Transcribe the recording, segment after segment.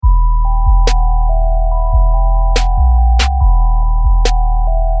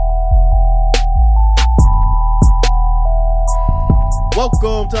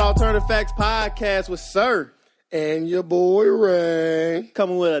Alternative Facts Podcast with Sir. And your boy Ray.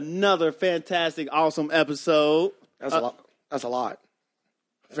 Coming with another fantastic, awesome episode. That's a lot. That's a lot.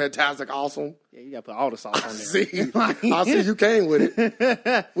 Fantastic, awesome. Yeah, you got to put all the sauce on there. See, I see you came with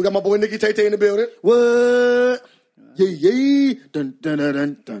it. We got my boy Nicky Tay in the building. What? Yeah. Dun, dun, dun,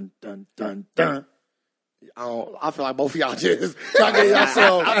 dun, dun, dun, dun, dun. I feel like both of y'all just trying to get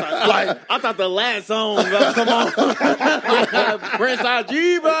yourself like. I thought the last song was about to come on. Prince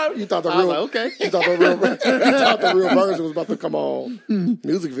IG, bro. You thought the I real, was like, okay. You thought the real version was about to come on.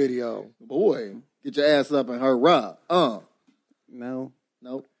 Music video. Boy, get your ass up and hurrah. No.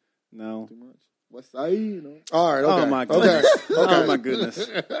 Nope. No. Too much. West Side, you know. All right. Okay. Oh my goodness. Okay. Oh my goodness.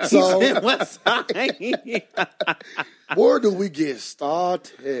 So, West Side. where do we get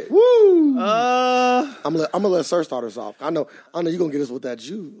started? Woo! I'm gonna let Sir start us off. I know you're gonna get us with that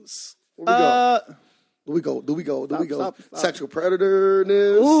juice. Where we go? Do we go? Stop. Sexual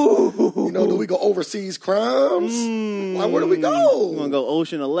predatorness? Ooh. You know, do we go overseas crimes? Like, where do we go? You want to go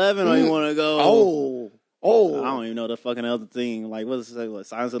Ocean 11 or you want to go? Oh. I don't even know the fucking other thing. Like, what is it? What,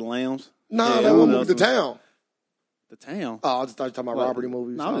 Silence of the Lambs? Nah, Yeah, that one what movie, The Town. The Town? Oh, I just thought you were talking about robbery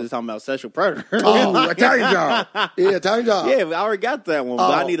movies. No, I was just talking about Sexual Predator. Oh, Italian Job. Yeah, Italian Job. Yeah, I already got that one,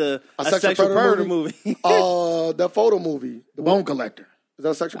 but I need a Sexual Predator movie. That photo movie. The Bone Collector. Is that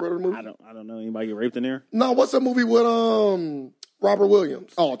a Sexual Predator movie? I don't know. Anybody get raped in there? No, what's that movie with Robert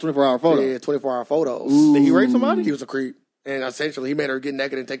Williams? Oh, 24-hour photo. Yeah, 24-hour photos. Ooh. Did he rape somebody? He was a creep. And essentially, he made her get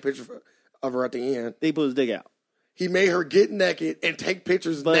naked and take pictures of her at the end. He put his dick out. He made her get naked and take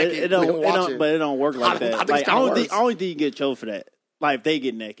pictures But naked. it don't work like that. Like, I don't think you get chose for that. Like, if they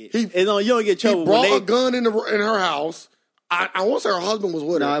get naked. You don't get chose. He brought a gun in her house. I want to say her husband was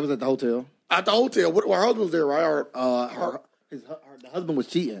with her. No, I was at the hotel. At the hotel. Her husband was there, right? The husband was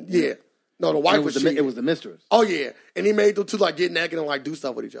cheating. Yeah. No, the wife was cheating. It was the mistress. Oh, yeah. And he made them two, like, get naked and, like, do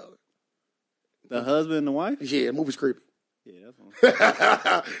stuff with each other. The husband and the wife? Yeah, the movie's creepy. Yeah, that's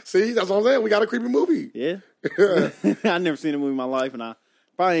what See, that's what I'm saying. We got a creepy movie. Yeah. I've never seen a movie in my life, and I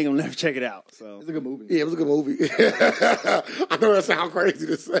probably ain't gonna never check it out. So It's a good movie. Yeah, it was a good movie. I know that sounds crazy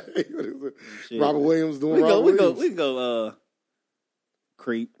to say. Robert Williams doing Williams. We can go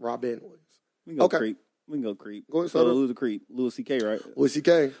creep. Robin Williams. We can go Okay. creep. We can go creep. Go ahead, So Sutter. who's the creep? Louis C.K., right? Louis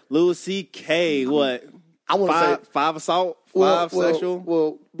C.K. Louis C.K., what? I want to say five assault, five sexual.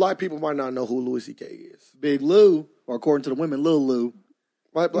 Well, black people might not know who Louis C.K. is. Big Lou, or according to the women, Lil Lou.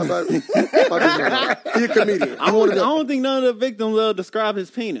 Black people know. He's a comedian. I don't think none of the victims describe his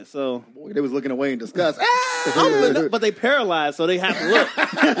penis. So, Boy, they was looking away in disgust. but they paralyzed, so they have to look.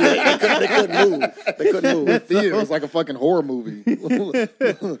 They couldn't move. They couldn't move. It was like a fucking horror movie.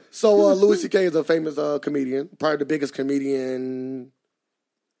 So Louis C.K. is a famous comedian, probably the biggest comedian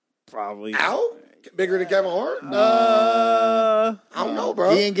Probably. out. Bigger than Kevin Hart? I don't know,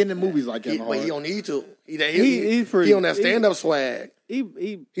 bro. He ain't getting in movies like Kevin Hart. But he don't need to. He's pretty. He on that stand-up swag.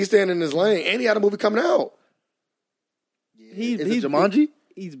 He's standing in his lane, and he had a movie coming out. He's it Jumanji?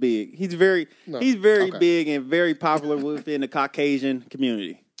 He's big. He's very big and very popular within the Caucasian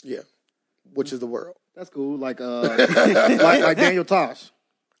community. Yeah, which is the world. That's cool. Like like Daniel Tosh.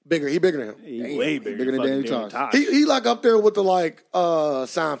 Bigger. He bigger than him. He's way bigger than fucking Daniel Tosh. He like up there with the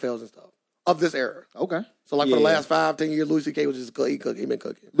Seinfelds and stuff of this era. Okay. So like for the last 5-10 years, Louis C.K. was just he been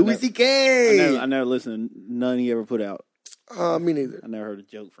cooking. Louis C.K. I never listened to none he ever put out. Me neither. I never heard a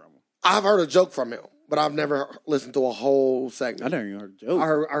joke from him. I've heard a joke from him, but I've never listened to a whole segment. I never even heard a joke. I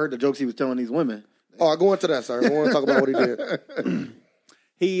heard the jokes he was telling these women. All right, go into that, sir. We want to talk about what he did.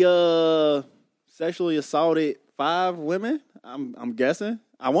 He sexually assaulted 5 women. I'm guessing.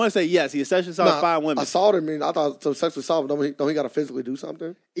 I want to say yes. He sexually assaulted 5 women. Assaulted me. I thought so. Sexually assault. Don't he got to physically do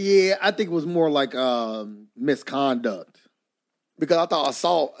something? Yeah, I think it was more like misconduct. Because I thought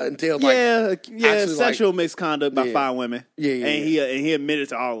assault entailed like sexual misconduct by 5 women. Yeah. And he admitted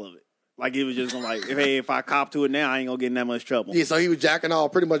to all of it. Like it was just gonna like if I cop to it now, I ain't gonna get in that much trouble. Yeah, so he was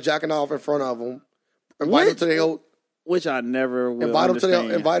pretty much jacking off in front of them. Invited him to the which I never will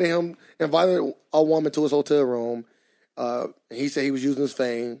understand. Invited a woman to his hotel room. He said he was using his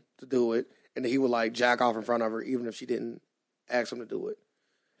fame to do it, and he would like jack off in front of her even if she didn't ask him to do it.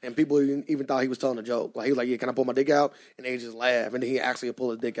 And people even thought he was telling a joke. Like he was like, "Yeah, can I pull my dick out?" And they just laugh, and then he actually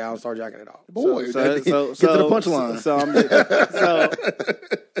pull his dick out and start jacking it off. Boy, so get to the punchline.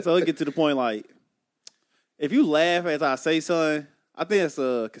 So it get to the point like, if you laugh as I say something, I think it's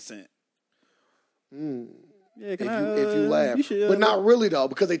consent. Yeah, if you laugh, but not really though,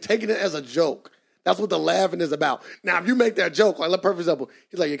 because they taking it as a joke. That's what the laughing is about. Now, if you make that joke, like, perfect example,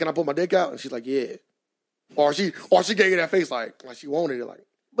 he's like, "Yeah, can I pull my dick out?" And she's like, "Yeah." Or she gave you that face like she wanted it, like,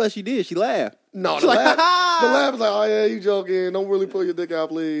 But she did. She laughed. No, She's the like, laugh is like, oh yeah, you joking. Don't really pull your dick out,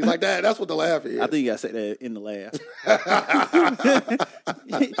 please. Like that. That's what the laugh is. I think you got to say that in the laugh.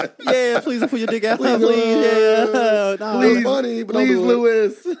 Yeah, please don't put your dick out. Please, yeah. No, Please, funny, but Please, don't do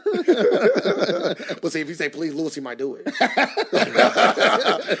Lewis. But see, if you say please, Lewis, he might do it.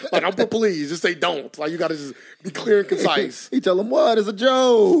 Like, don't put please. Just say don't. Like, you got to just be clear and concise. He tell him what? It's a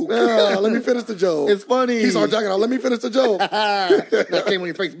joke. Yeah, let me finish the joke. It's funny. He started jacking out. Let me finish the joke. That came on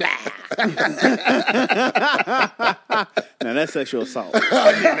your face. now that's sexual assault.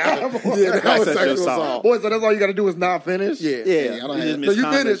 That was sexual assault. Boy, so that's all you got to do is not finish? Yeah. Yeah, I don't you have- just No, you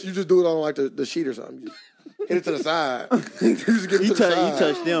misconduct. finish. You just do it on like the sheet or something. You just hit it to the side. You just get it You to the side.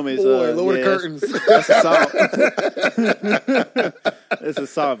 touch them. It's Boy, lower the yeah, curtains. That's assault. It's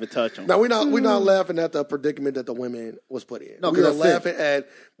assault if you touch them. Now we're not laughing at the predicament that the women was put in. No, we are 'cause that's laughing at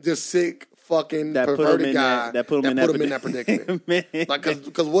the sick fucking That put 'em perverted in guy that put 'em in that predicament. Man. Like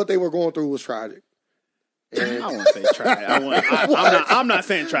because what they were going through was tragic. I won't say try. I'm not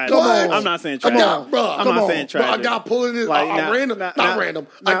saying try. Come on. I'm not saying try. Come on, bro. I'm Come not on. saying Bro, try. a guy pulling it. Like, random. now- Not random.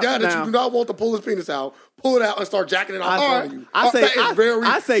 A guy that now- you do not want to pull his penis out. Pull it out and start jacking it off in front of you. I say- that is I- very.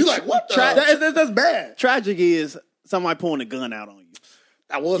 I say you like what the? That's bad. Tragic is somebody pulling a gun out on you.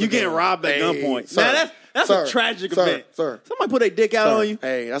 That was You a getting gun. robbed at gunpoint. Sir, Man, that's sir, a tragic sir, event. Sir, Somebody put their dick out on you.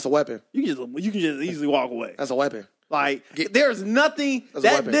 Hey, that's a weapon. You can just easily walk away. That's a weapon. Like there's nothing That's a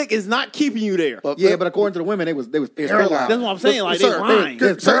that weapon. dick is not keeping you there. Yeah, but according to the women, they was paralyzed. That's what I'm saying. Like Sir, they lying.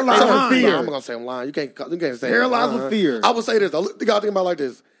 they're paralyzed Sir, with fear. I'm gonna say I'm lying. You can't say Paralyzed I'm with lying. fear. I would say this. You gotta think about it like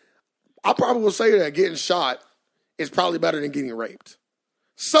this. I probably would say that getting shot is probably better than getting raped.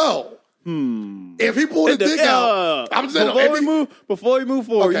 So, if he pulled his dick out, I'm just saying. Before we move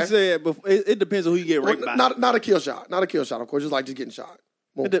forward, Okay. you said it depends on who you get raped by. Not a kill shot. Not a kill shot. Of course, just like just getting shot.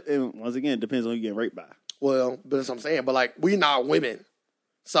 Well, Once again, it depends on who you get raped by. but that's what I'm saying. But like, we not women,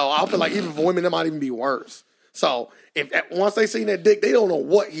 so I feel like even for women, it might even be worse. So if once they seen that dick, they don't know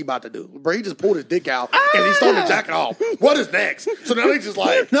what he about to do. Bro, he just pulled his dick out and he started jacking off. What is next? So now they just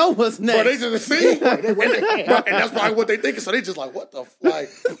like, No, what's next? bro, they just see, and that's probably what they thinking. So they just like, what the like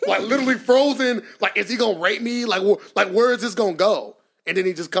literally frozen. Like, is he gonna rape me? Like where is this gonna go? And then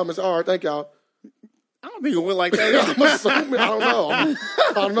he just comes and says, all right, thank y'all. I don't think it went like that. I'm assuming, I don't know. I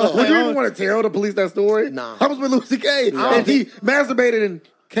don't know. Would you even want to tell the police that story? Nah. I was with Lucy K. And he masturbated and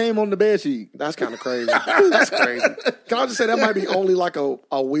came on the bed sheet. That's kind of crazy. That's crazy. Can I just say that might be only like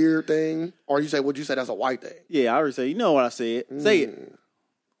a weird thing? Or would you say that's a white thing? Yeah, I already said. You know what I said. Say it.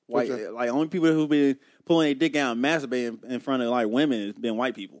 White, like only people who been pulling their dick out and masturbating in front of like women has been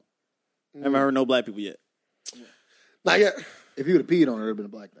white people. Haven't heard no black people yet. Not yet. If he would have peed on her, it would have been a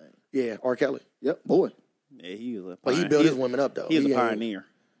black thing. Yeah, R. Kelly. Yep, boy. Yeah, he was a. But he built his women up though. He was a ain't- pioneer.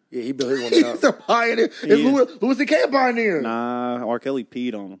 Yeah, he built his women up. He's a pioneer. Yeah. Is Louis C.K. a pioneer? Nah, R. Kelly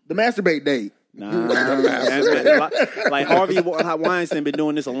peed on him. The Masturbate Date. Nah, like Harvey Weinstein been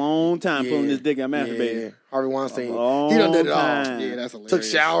doing this a long time, pulling his dick out, masturbating. Yeah, Harvey Weinstein. Long He done did it all. time. Yeah, that's hilarious. Took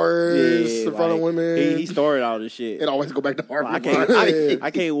showers in front of like, women. He started all this shit. It always go back to Harvey. I can't.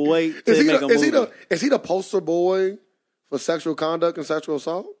 I can't wait to Is make a movie. he the poster boy for sexual conduct and sexual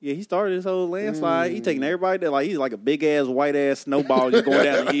assault? Yeah, he started this whole landslide. He taking everybody there like he's like a big ass white ass snowball just going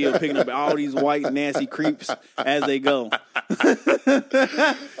down the hill, picking up all these white nasty creeps as they go.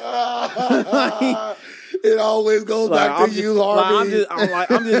 It always goes back to you, Harvey.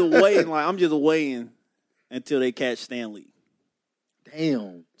 I'm just waiting until they catch Stan Lee.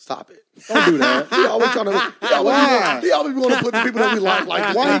 Damn. Stop it. Don't do that. He always trying to. He always want to put the people that we like.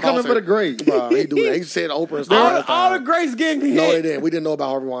 Why he coming for the grave? Bro, he do that. He said Oprah and stuff. All the greats getting hit. No, they didn't. We didn't know about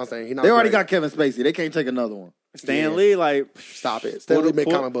Harvey Weinstein. He not They already great. got Kevin Spacey. They can't take another one. Stan Lee, like Stop it. Stan Lee made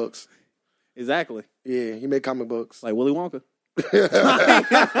comic books. exactly Yeah, he made comic books. like Willy Wonka.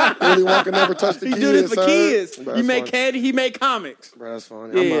 Willy Wonka never touched the He kids. do this for son. kids. Bro, He that's made funny. candy. He made comics. Bro, that's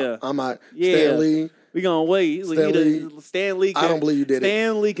funny. Yeah. I'm out. Yeah. Stan Lee. We gonna wait. Stan Lee. I don't believe you did it.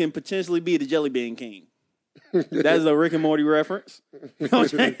 Stan Lee can potentially be the Jelly Bean King. That's a Rick and Morty reference.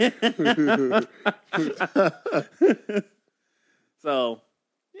 So,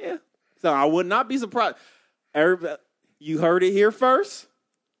 yeah. So I would not be surprised. You heard it here first.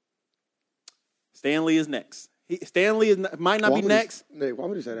 Stan Lee is next. Stan Lee might not be next. Why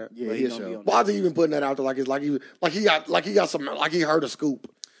would he say that? Yeah, But he he a gonna be show. on Why is he even putting that out there? He got some. Like he heard a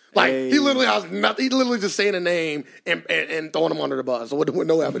scoop. Like Hey. he literally has nothing. He literally just saying a name and throwing him under the bus with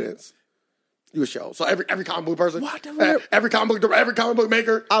no evidence. You a show. So every comic book person, every comic book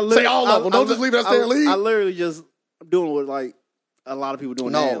maker, say all of them. Don't just leave it at Stan Lee. I literally just doing what like a lot of people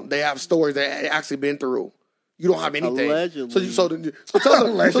doing No, now. they have stories that actually been through. You don't have anything. Allegedly. So tell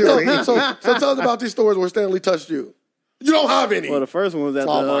us about these stories where Stan Lee touched you. You don't have any. Well, the first one was at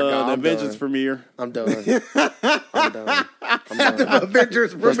Oh my God, the I'm Avengers done. premiere. I'm done. I'm done.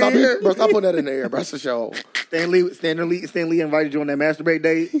 Avengers Bro, premiere. stop putting that in the air, bro. That's a show. Stan Lee invited you on that masturbate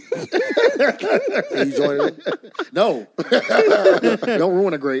date. Can you join him? No, don't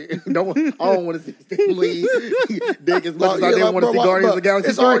ruin a great. I don't want to see Stan Lee dick as much as I didn't want to see Guardians of the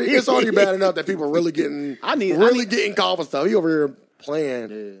Galaxy. It's already bad enough that people are really getting getting called for stuff. He over here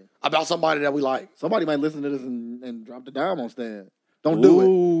playing about somebody that we like. Somebody might listen to this and drop the dime on Stan. Don't do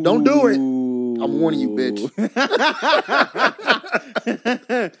it. Don't do it. I'm warning you, bitch.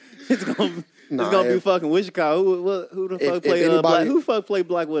 It's gonna be fucking Wichita. Who the fuck played Black? Who the fuck played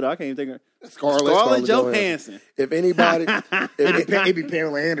Black Widow? I can't even think of Scarlett Johansson. If anybody, it'd be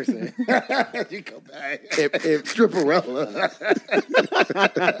Pamela Anderson. She come back. If Stripperella.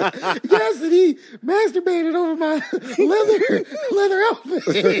 Yes, and he masturbated over my leather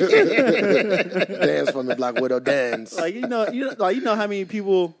outfit. Dance from the Black Widow dance. Like you know how many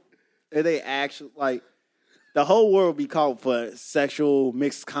people they actually like the whole world be called for sexual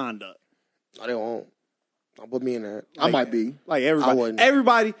misconduct. No, they won't. Don't put me in that. I might be. Like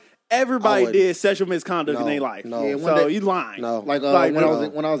everybody did sexual misconduct in their life. No. Yeah, So you lying. No. Like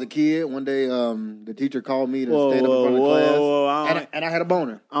when I was a kid, one day the teacher called me to stand up in front of the class, and I had a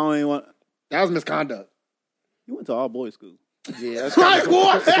boner. I don't even want. That was misconduct. You went to all boys school. Yeah, that's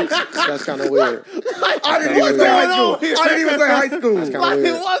kind of weird. I didn't even say high school. I didn't even say high school. That's kind of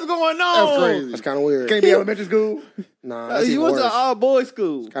weird. What's going on? That's crazy. That's kind of weird. Can't be elementary school. Nah, that's You even went worse. to all boys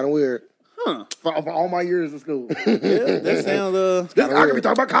school. Kind of weird. Huh. For all my years of school. Yeah, that sounds I could be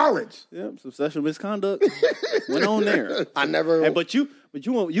talking about college. Yep, some sexual misconduct went on there. I never. Hey, but you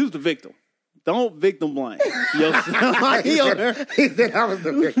won't use the victim. Don't victim blame. He on there. He said I was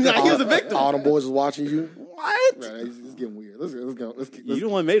the victim. Nah, he was a victim. All them boys is watching you. What? Right, it's getting weird. Let's go. You the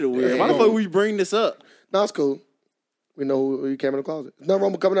one made it weird. Why the fuck would you bring this up? No, it's cool. We know who came in the closet. There's nothing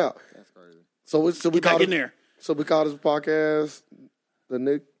wrong with coming out. That's crazy. So we Get back in there. So we call this podcast the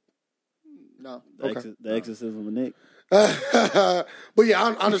Nick. No. The exorcism of Nick. But yeah,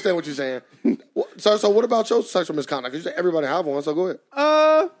 I understand what you're saying. So what about your sexual misconduct? Because everybody have one, so go ahead.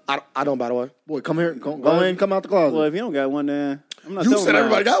 I don't, by the way. Boy, come here. Go ahead and come out the closet. Well, if you don't got one, then I'm not. You telling said mine.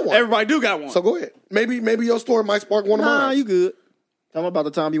 everybody got one. Everybody do got one. So go ahead. Maybe your story might spark one of mine. Nah, you good. Tell me about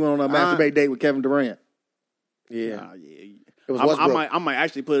the time you went on a masturbate date with Kevin Durant. Yeah. Nah, yeah. It was Westbrook. I might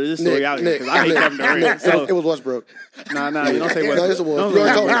actually put this story out here Nick, because I hate Kevin Durant. So it was Westbrook. nah, you don't say No, Westbrook. yes, it was. You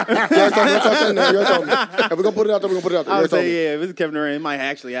already told me. You already told me. If we're going to put it out there, we're going to put it out there. I would say, yeah, if it's Kevin Durant, it might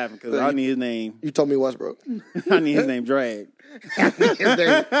actually happen because I need his name. You told me Westbrook. I need his name dragged. He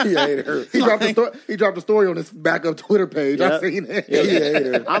hated her. He dropped a story on his backup Twitter page. Yep. I seen it. Yeah, he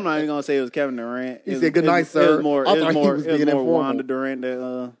hated her. I'm not even gonna say it was Kevin Durant. He said, "Good night, sir." It was I thought he more was being informal. Wanda Durant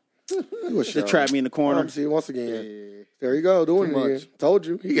that He was just trapped me in the corner. See, once again. There you go, doing it Too again. much. Told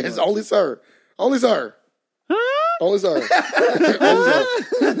you. He gets only sir. Only sir. Only sir. Only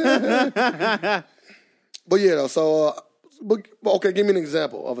sir. But yeah, though, so okay, give me an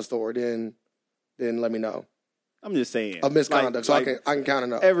example of a story, then let me know. I'm just saying Of misconduct. Like, so I can count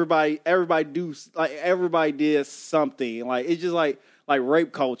it up. Everybody did something. Like it's just like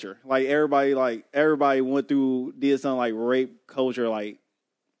rape culture. Like everybody went through did something like rape culture like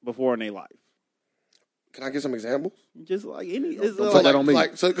before in their life. Can I get some examples? Just like any. It's Don't put that on me.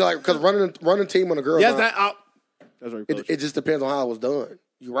 Because running a team on a girl. Yes, that's rape culture. It just depends on how it was done.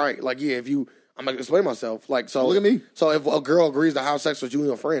 You're right. Like, yeah, if you, I'm gonna explain myself. Like, so Look at me. So if a girl agrees to have sex with you and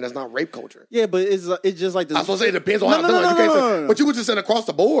your friend, that's not rape culture. Yeah, but it's just like this. I was supposed to say it depends on how it's done. You can't say, but you would just say across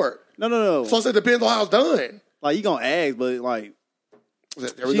the board. No. So I said it depends on how it's done. Like you gonna ask, but like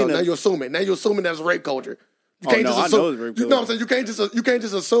There we go. Now you're assuming. That's rape culture. You Oh, can't no, just I assume. know it's rape You know what I'm saying? You can't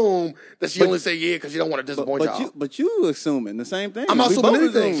just assume that she only say yeah because you don't want to disappoint y'all. but you assuming the same thing. I'm not We assuming both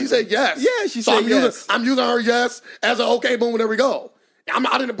anything. assuming. She said yes. Yeah, she so said I'm yes. I'm using her yes as an okay, boom, there we go.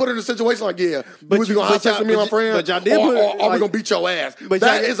 I didn't put her in a situation like, yeah, But we gonna have sex with me and my friend, but y'all did put it, or we like- gonna beat your ass. But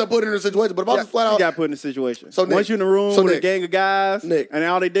That y'all- is a put her in a situation. But if I just flat You out, got put in a situation. So, Nick, once you're in the room with Nick, a gang of guys Nick, and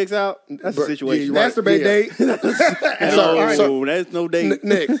all they dicks out, that's a Bro, situation. yeah, you're right. Masturbate date. So- That's no date.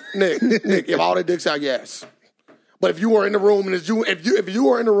 Nick, if all the dicks out, yes. But if you were in the room and if you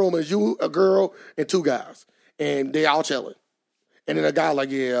were in the room and it's you, a girl, and two guys, and they all chilling, and then a guy like,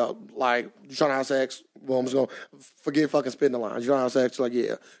 yeah, like you trying to have sex? Well, I'm just gonna forget fucking spitting the lines. You trying to have sex? Like,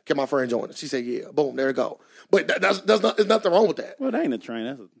 yeah, can my friend join us? She said, yeah. Boom, there you go. But there's nothing wrong with that. Well, that ain't a train.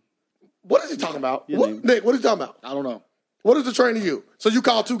 That's a What is he talking about? Your What, name. Nick, what are you talking about? I don't know. What is the train to you? So you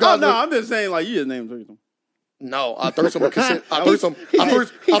call two guys? Oh no, I'm just saying like you just named three of them. No, I threesome consent. I threesome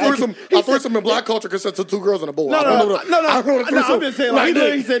in black culture consists of 2 girls and a boy. No, I don't know what I'm just saying, like,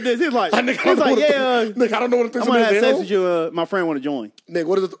 he said this. He's like, Nick, yeah, Nick, I don't know what a I'm threesome gonna is. have sex with you. My friend want to join. Nick,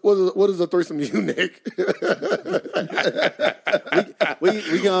 what is a threesome to you, Nick? Both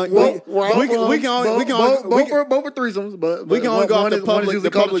for threesomes, but we can only go off the public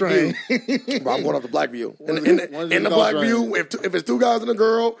view. Bro, I'm going off the black view. In the black view, if it's 2 guys and a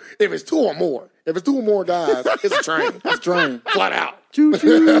girl, if it's 2 or more guys, it's a train. It's a train, flat out. Choo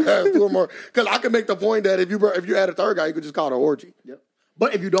choo. 2 or more, because I can make the point that if you add a 3rd guy, you could just call it an orgy. Yep.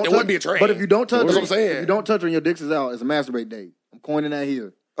 But if you don't, it wouldn't be a train. But if you don't touch, that's what I'm saying. If you don't touch when your dick is out, it's a masturbate date. I'm coining that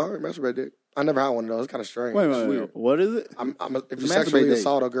here. All right, masturbate date. I never had one of those. It's kind of strange. Wait. What is it? If you sexually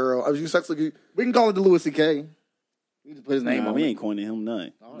assault a girl, we can call it the Louis C.K. We just put his name on. We ain't coining him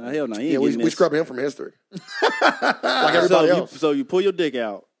nothing. Hell no. Yeah, we scrub him from history. Like everybody else. So you pull your dick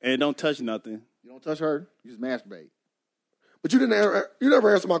out and don't touch nothing. You don't touch her. You just masturbate. But you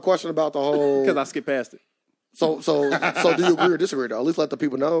never answered my question about the whole. Because I skipped past it. So do you agree or disagree though? At least let the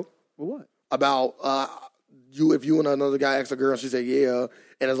people know. What? About if you and another guy ask a girl, she said yeah,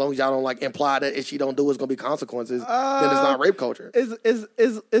 and as long as y'all don't like imply that if she don't do it's gonna be consequences, then it's not rape culture.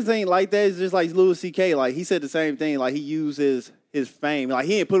 It ain't like that. It's just like Louis C.K. Like he said the same thing. Like he used his fame. Like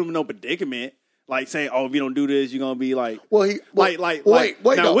he ain't put him in no predicament. Like saying, "Oh, if you don't do this, you're gonna be like." Well, he wait. Which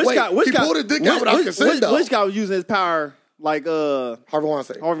he guy pulled his dick out without consent though? Which guy was using his power? Like Harvey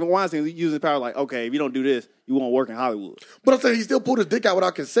Weinstein. Harvey Weinstein using his power. Like, okay, if you don't do this, you won't work in Hollywood. But I'm saying he still pulled his dick out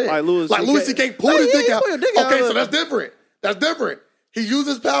without consent. Like Louis C.K. pulled his dick out. Okay, so that's different. That's different. He used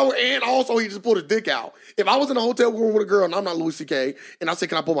his power and also he just pulled his dick out. If I was in a hotel room with a girl and I'm not Louis C.K. and I said,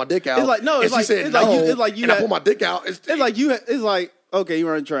 "Can I pull my dick out?" It's like no. It's and like she said it's no. like you. It's like you. And I pull my dick out. It's like you. It's like okay, you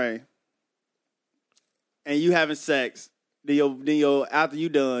run a train and you having sex. Then your after you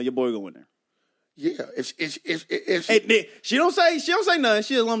done, your boy go in there. Yeah, if she don't say nothing,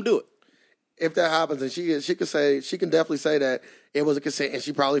 she'll let him do it. If that happens, and she can definitely say that it was a consent, and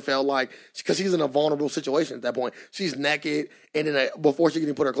she probably felt like because she's in a vulnerable situation at that point. She's naked, and then before she can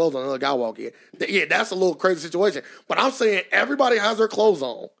even put her clothes on, another guy walk in. Yeah, that's a little crazy situation. But I'm saying everybody has their clothes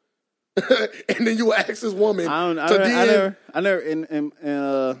on, and then you ask this woman I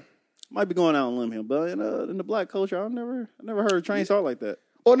never might be going out on a limb here, but in the black culture, I never heard a train start like that.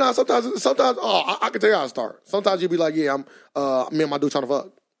 Or no, sometimes I can tell you how to start. Sometimes you be like, yeah, me and my dude trying to fuck.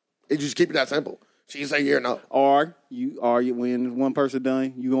 You just keep it that simple. She can say yeah or no. Or you when one person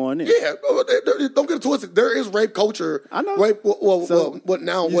done, you go in there. Yeah, don't get it twisted. There is rape culture. I know. Rape. So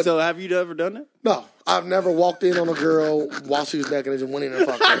have you ever done that? No, I've never walked in on a girl while she was naked and just went in and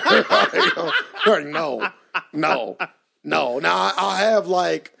fucked her. No. Now I have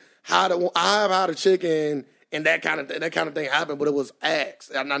had a chicken. And that kind of thing happened, but it was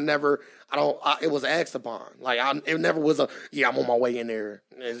asked, and it was asked upon. It never was I'm on my way in there.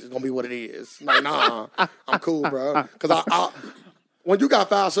 It's gonna be what it is. Like, nah, I'm cool, bro. Because when you got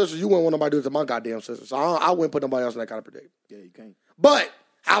 5 sisters, you wouldn't want nobody to do it to my goddamn sisters. So I wouldn't put nobody else in that kind of predicament. Yeah, you can't. But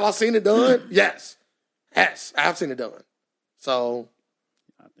have I seen it done? Yes, I've seen it done. So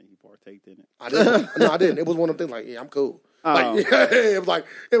I think you partaked in it. I didn't. No, I didn't. It was one of them things. Like, yeah, I'm cool. Oh.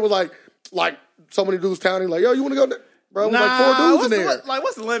 It was like so many dudes touting like, yo, you want to go there? Bro, it was like 4 dudes in there.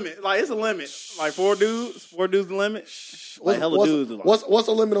 What's the limit? Like, it's a limit. Like 4 dudes? 4 dudes the limit? Like hella dudes. What's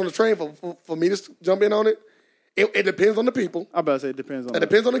the limit on the train for me to jump in on it? It depends on the people. I about to say it depends on. It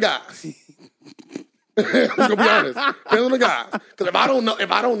depends on the guys. I'm gonna be honest. Depends on the guys. Because if I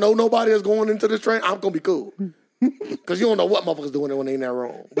don't know nobody that's going into this train, I'm gonna be cool. Because you don't know what motherfuckers doing when they in that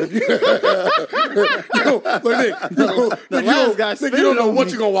room. But if you, you don't know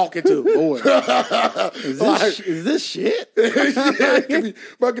what you're going to walk into. Boy. Is this shit? It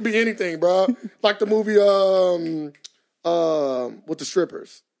could be anything, bro. Like the movie with the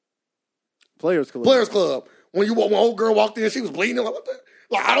strippers. Players Club. When old girl walked in, she was bleeding. Like, what the?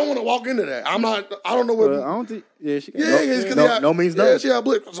 Like, I don't want to walk into that. I don't know what. I don't think. Yeah, she can. No means no. Yeah, she had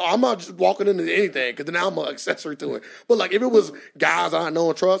blip. So I'm not just walking into anything because then I'm an accessory to it. But like, if it was guys I know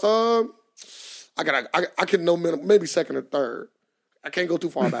and trust, I can know maybe second or third. I can't go too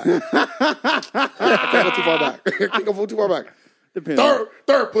far back. I can't go too far back. Depends.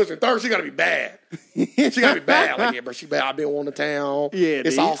 Third pushing. Third, she got to be bad. She got to be bad. Like, yeah, bro, she bad. I've been on the town. Yeah,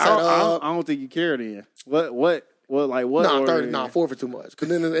 it's all set up. I don't think you care then. What? Nah, 30. Nah, 4 for too much. Because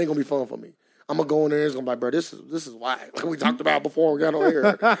then it ain't gonna be fun for me. I'm gonna go in there. It's gonna be like, bro, this is whack. Like we talked about before we got on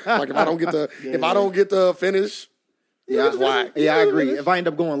here. Like if I don't get the finish, it's whack. Yeah, I agree. If I end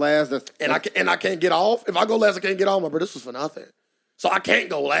up going last, I can't get off. If I go last, I can't get off. Bro, this was for nothing. So I can't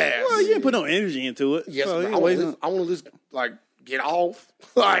go last. Well, you didn't put no energy into it. Yes, so I want to just like get off.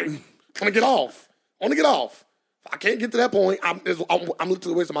 Like, I'm gonna get off. I want to get off. If I can't get to that point, I'm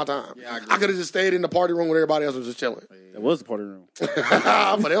literally wasting my time. Yeah, I could have just stayed in the party room when everybody else was just chilling. That was the party room. For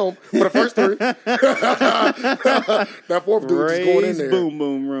them, for the first three. That fourth dude just going in there. Boom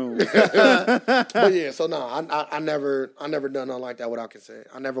boom room. But yeah, so no, I never done nothing like that without consent.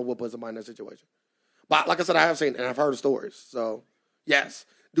 I never would put somebody in that situation. But like I said, I have seen and I've heard of stories. So yes,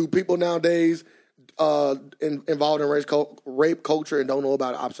 do people nowadays involved in rape culture and don't know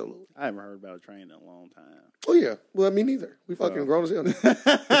about it? Absolutely. I haven't heard about a train in a long time. Oh yeah, well me neither. We fucking grown as hell.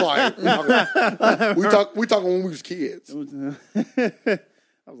 Like, we talking when we was kids. I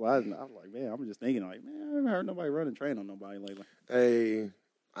was like, man, I'm just thinking, like, man, I haven't heard nobody running train on nobody lately. Hey,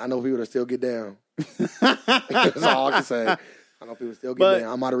 I know people that still get down. That's all I can say. I know people still get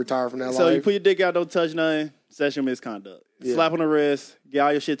down. I might have retired from that life. So you put your dick out, don't touch nothing, sexual misconduct. Yeah. Slap on the wrist, get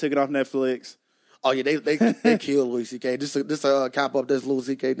all your shit taken off Netflix. Oh yeah, they killed Louis C.K. Just to cap up this Louis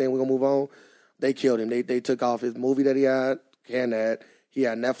C.K. thing, we're gonna move on. They killed him. They took off his movie that he had, can that. He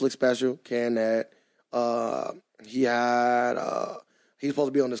had a Netflix special, can that. He had he's supposed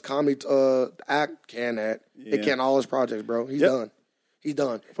to be on this comedy act, can that. Yeah. They can all his projects, bro. He's done. He's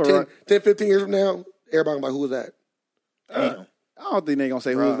done. 10, 15 years from now, everybody gonna be like, who was that? I don't think they gonna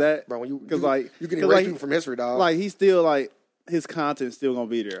say who was that. Bro, you can erase people from history, dog. Like he's still like his content's still gonna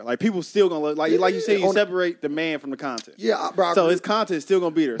be there. Like people still gonna look like you said, you separate the man from the content. Yeah, bro. So his content's still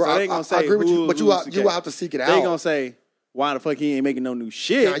gonna be there. Bro, so they ain't gonna say I agree with you, but you will have to seek it out. They gonna say why the fuck he ain't making no new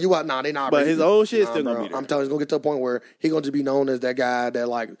shit. They not. But his old shit's still gonna be there. I'm telling you, it's gonna get to a point where he gonna just be known as that guy that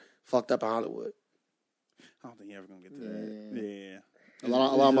like fucked up in Hollywood. I don't think he ever gonna get to that. Yeah. A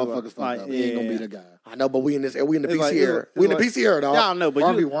lot of motherfuckers fucked up. He ain't gonna be the guy. I know, but we in the PC era. We in the PC era, dog. Y'all know,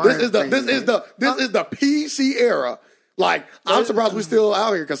 but this is the PC era. Like, I'm surprised we still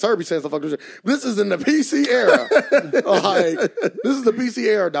out here because Serby says the fuck this shit. This is in the PC era. Like, this is the PC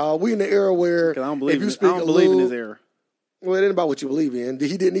era, dog. We in the era where I don't believe in this era. Well, it ain't about what you believe in.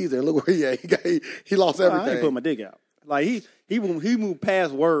 He didn't either. And look where he at. He lost everything. I ain't put my dick out. Like he moved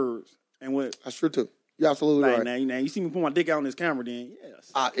past words and went. That's true too. You're absolutely right. Now you see me put my dick out on this camera, then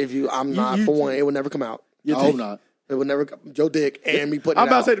yes. I'm not for one. It would never come out. I hope not. It would never come. Joe Dick and me putting. I'm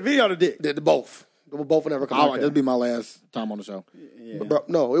about to say the video on the dick. The both. Both will never come out. That'll be my last time on the show. Yeah. But bro,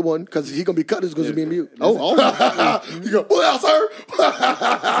 no, it wasn't because he gonna be cut. It's gonna be mute. Oh. You go, well, sir.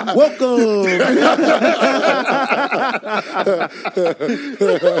 Welcome.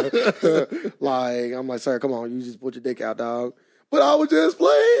 Like, I'm like, sir, come on, you just put your dick out, dog. But I was just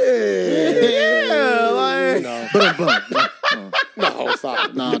playing. Yeah, like. No,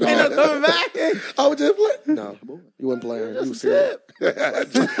 stop. No, ain't no coming back. I was just playing. No, you wasn't playing. You was serious.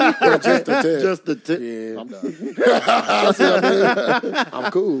 Just the tip. Yeah. I'm done.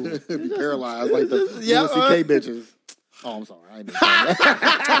 I'm cool. Be paralyzed like the CK bitches. Oh, I'm sorry. I ain't been saying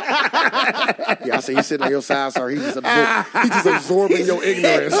that. Yeah, I see he's sitting on your side, sir. He's just absorbing your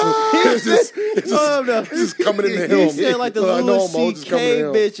ignorance. It's just coming into him. He said like the Louis C.K.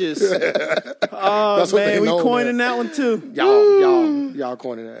 bitches. Oh, man, we coining that one too. Y'all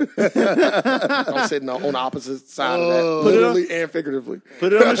coining that. I'm sitting on the opposite side of that, literally and figuratively.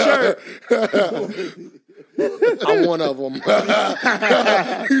 Put it on the shirt. I'm one of them.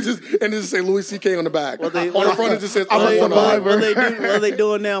 And just say Louis C.K. on the back. On the front, it just says, I'm a survivor. What they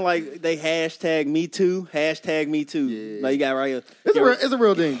doing now? Like, they hashtag me too. Hashtag me too. Yeah. Like, you got right here. It's a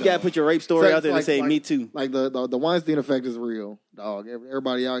real thing. You got to put your rape story out there and say me too. Like, the Weinstein effect is real, dog.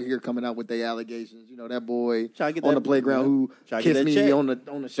 Everybody out here coming out with their allegations. You know, that boy on the playground who kissed me on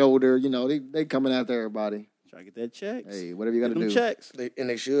the shoulder. You know, they coming after everybody. Try to get that check. Hey, whatever you got to do. Checks.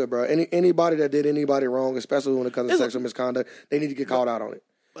 They should, bro. Anybody that did anybody wrong, especially when it comes to sexual misconduct, they need to get called out on it.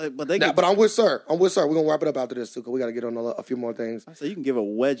 But I'm with sir. We're gonna wrap it up after this too, because we got to get on a few more things. So you can give a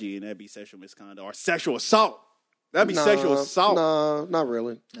wedgie and that'd be sexual misconduct or sexual assault. That'd be sexual assault. Nah, not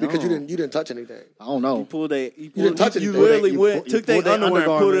really. Because you didn't touch anything. I don't know. You didn't touch it. You literally took their underwear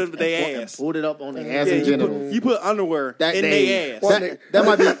and put it up their ass. Pulled it up on their ass and genitals. You put underwear in their ass. That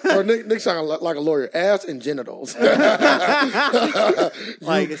might be. Or Nick sounded like a lawyer. Ass and genitals. Like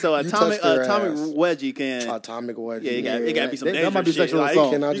so, atomic wedgie can. Atomic wedgie. Yeah, it got to be some dangerous that might be shit. sexual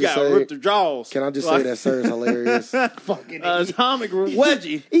assault. You got to rip the jaws. Can I just say that sir is hilarious? Fucking atomic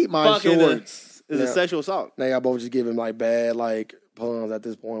wedgie. Eat my shorts. Is a sexual assault. Now y'all both just giving like bad like puns at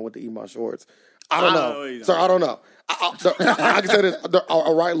this point with the eat my shorts. I don't know. Sir, I don't know. I can say this.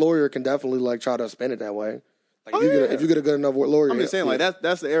 A right lawyer can definitely like try to spin it that way. Like if you get a good enough lawyer. I'm just saying like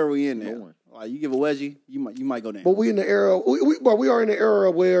that's the era we in there. Like you give a wedgie, you might go down. But we in the era. We are in the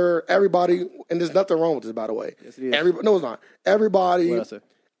era where everybody, and there's nothing wrong with this, by the way. Yes, it is. No, it's not. Everybody. Let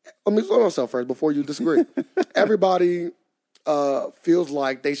me slow myself first before you disagree. Everybody feels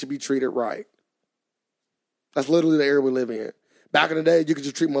like they should be treated right. That's literally the era we live in. Back in the day, you could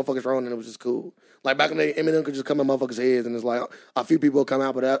just treat motherfuckers wrong and it was just cool. Like back in the day, Eminem could just come in motherfuckers' heads and it's like a few people would come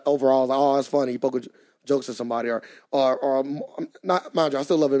out, but overall, it's like, oh, that's funny. He poke jokes at somebody or not, mind you, I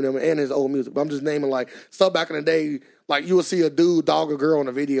still love Eminem and his old music, but I'm just naming like stuff back in the day, like you would see a dude dog a girl in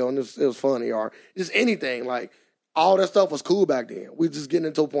a video and it was funny or just anything. Like all that stuff was cool back then. We just getting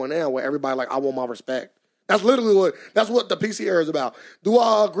into a point now where everybody like, I want my respect. That's literally that's what the PC era is about. Do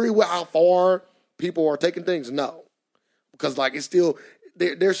I agree with how far people are taking things? No. Because like it's still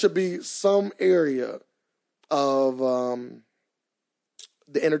there should be some area of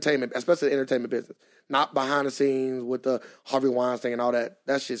the entertainment, especially the entertainment business, not behind the scenes with the Harvey Weinstein and all that.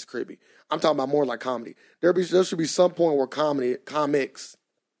 That shit's creepy. I'm talking about more like comedy. There should be some point where comics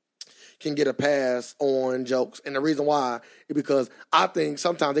can get a pass on jokes, and the reason why is because I think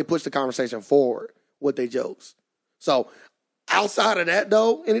sometimes they push the conversation forward with their jokes. So outside of that,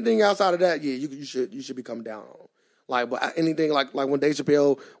 though, anything outside of that, yeah, you should be coming down on them. Like, but anything like when Dave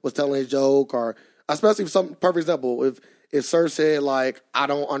Chappelle was telling his joke, or especially some perfect example, if Sir said like, I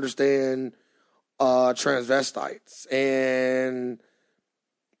don't understand transvestites, and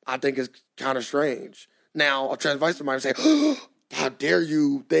I think it's kind of strange. Now a transvestite might say, oh, how dare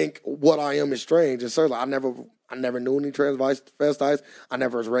you think what I am is strange? And Sir's like, I never knew any transvestites. I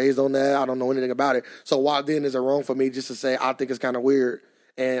never was raised on that. I don't know anything about it. So why then is it wrong for me just to say I think it's kind of weird?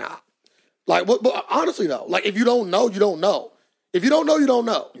 And but honestly though, like if you don't know, you don't know. If you don't know, you don't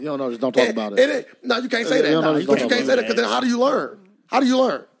know. You don't know, just don't talk about it. No, you can't say that. You can't say that because then how do you learn? How do you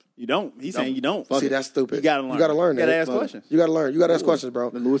learn? You don't. He's saying you don't. See, that's stupid. You gotta learn. You gotta learn. You gotta ask questions. You gotta learn. You gotta ask questions, bro.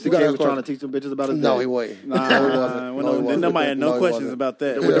 Louis C.K. was trying to teach some bitches about his No, day. he wasn't. Nobody had no questions about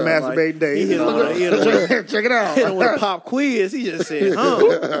that. With the Masturbate Date. He hit Check it out. Hit him with a pop quiz. He just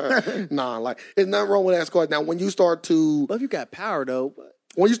said, Nah, like, there's nothing wrong with asking questions. Now, when you start to... But if you got power, though...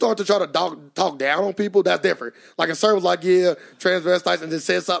 When you start to try to talk down on people, that's different. Like, if Sir was like, yeah, transvestites, and then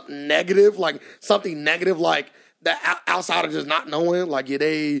said something negative, like that outside of just not knowing, like, yeah,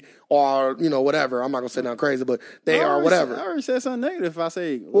 they are, whatever. I'm not going to say nothing crazy, but they are whatever. I already said something negative if I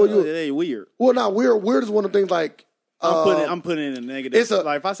say, they weird. Well, not weird. Weird is one of the things, like... I'm putting in a negative.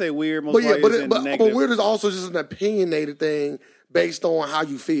 Like, if I say weird, most likely it's in the negative. But weird is also just an opinionated thing based on how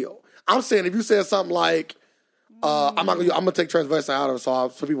you feel. I'm saying if you said something like... I'm gonna take transvestite out of it so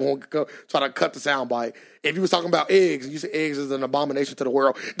people won't try to cut the soundbite. If you was talking about eggs and you said eggs is an abomination to the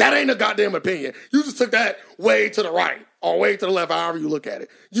world, that ain't a goddamn opinion. You just took that way to the right or way to the left, however you look at it.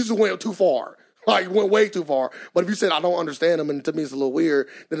 You just went too far. Like, you went way too far. But if you said I don't understand them and to me it's a little weird,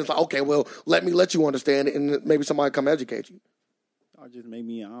 then it's like, okay, well, let me let you understand it and maybe somebody come educate you. Or just make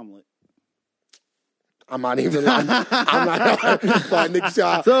me an omelet. I'm not like Nick. You see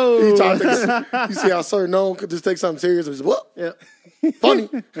how certain no one could just take something serious and just what? Yeah, funny.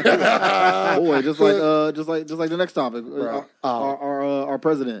 Boy, just like the next topic. Our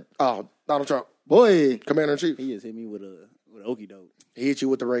president. Oh, Donald Trump. Boy, Commander in Chief. He just hit me with an okie doke. He hit you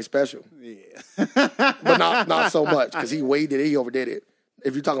with the Ray special. Yeah, but not so much because he overdid it.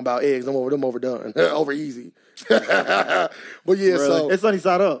 If you're talking about eggs, them overdone, over easy. But yeah, really? So it's sunny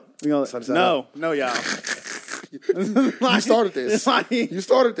side up. No, y'all. You started this. You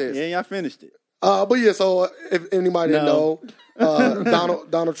started this. Yeah, y'all finished it. But yeah, so if anybody didn't know,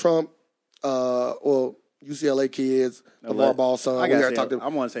 Donald Trump, UCLA kids, LeVar Ball's son. I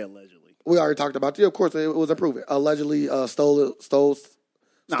want to say allegedly. We already talked about it. Yeah, of course, it was improving. Allegedly stole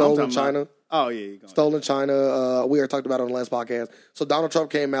in China. Oh, yeah. Stole in China. We already talked about it on the last podcast. So Donald Trump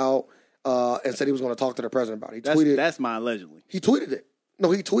came out and said he was going to talk to the president about it. That's my allegedly. He tweeted it. No,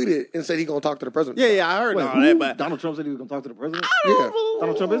 he tweeted and said he's going to talk to the president. Yeah, I heard all that. But Donald Trump said he was going to talk to the president? Yeah.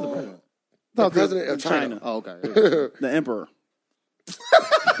 Donald Trump is the president. The president of China. Oh, okay. The emperor.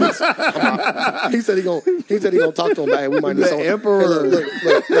 He said he gonna talk to him back. We might need the emperor.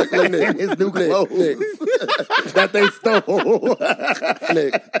 Look, Nick, his new clothes that they stole.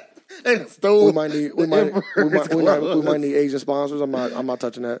 Nick, they stole. We might need Asian sponsors. I'm not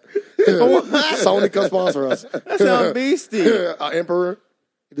touching that. Sony come sponsor us. Sound beastie. Emperor.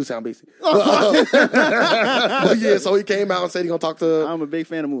 You do sound beastie. But yeah, so he came out and said he's gonna talk to. I'm a big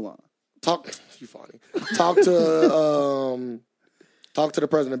fan of Mulan. You funny. Talk to the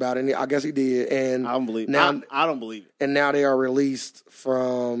president about it. And I guess he did. And I don't believe it. I don't believe it. And now they are released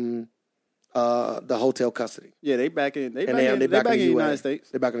from the hotel custody. Yeah, they back in. They back in the United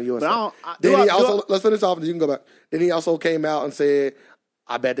States. They're back in the U.S. Let's finish off and you can go back. Then he also came out and said,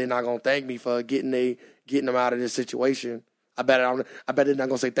 I bet they're not going to thank me for getting them out of this situation. I bet they're not going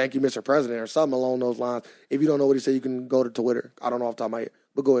to say thank you, Mr. President, or something along those lines. If you don't know what he said, you can go to Twitter. I don't know off the top of my head.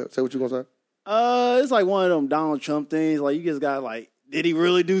 But go ahead. Say what you're going to say. It's like one of them Donald Trump things. Like, you just got like, did he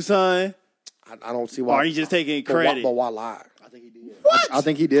really do something? I don't see why. Or are you just taking credit? But why lie? I think he did. What? I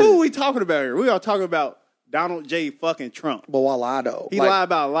think he did. Who are we talking about here? We are talking about Donald J. fucking Trump. But why lie though? He lied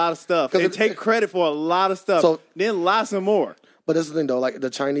about a lot of stuff and take credit for a lot of stuff. So, then lie some more. But this is the thing though. Like the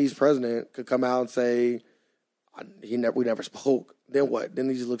Chinese president could come out and say, we never spoke. Then what? Then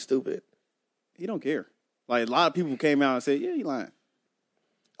he just looks stupid. He don't care. Like a lot of people came out and said, yeah, he lying.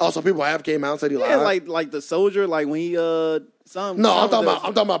 Also, people have came out and said he lied. Yeah, like the soldier, like when he I'm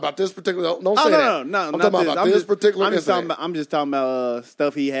talking about this particular. Don't say that. No. I'm talking about this particular. I'm just talking about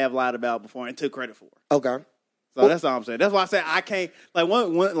stuff he have lied about before and took credit for. Okay. So that's all I'm saying. That's why I said I can't. Like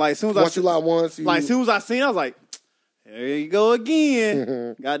one like as soon as you lie once, as soon as I seen, I was like, there you go again.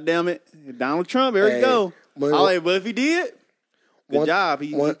 Mm-hmm. God damn it, Donald Trump. There you go. But if he did, good job.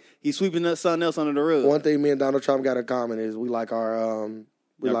 He's sweeping something else under the rug. One thing me and Donald Trump got in common is we like our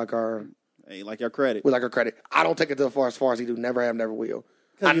Hey, like your credit. We like our credit. I don't take it as far as he do. Never have, never will.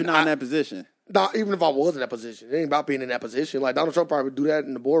 Because you're not in that position. Not even if I was in that position. It ain't about being in that position. Like Donald Trump probably do that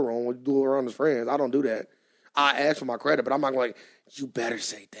in the boardroom. Would do it around his friends. I don't do that. I ask for my credit, but I'm not like, you better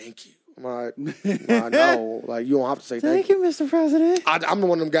say thank you. I'm like, nah, no. Like you don't have to say thank you, Mr. President. I'm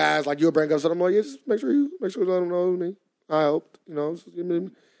one of them guys. Like you'll bring up something. I'm like, yeah, just make sure you let them know it was me. I helped.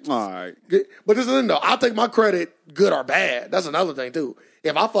 All right. But this is the thing, though. I'll take my credit, good or bad. That's another thing, too.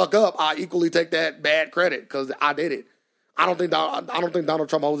 If I fuck up, I equally take that bad credit because I did it. I don't think Donald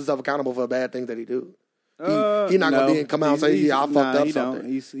Trump holds himself accountable for bad things that he do. He's not going to come out and say, yeah, I fucked up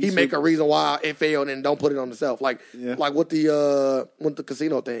something. He make a reason why it failed and don't put it on himself. Like with the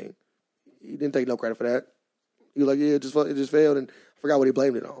casino thing. He didn't take no credit for that. He was like, yeah, it just failed, and I forgot what he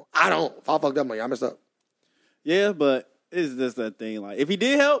blamed it on. I don't. If I fucked up, I'm like, I messed up. Yeah, but it's just that thing. Like, if he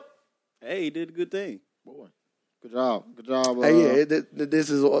did help, hey, he did a good thing. Boy, good job. Hey, yeah,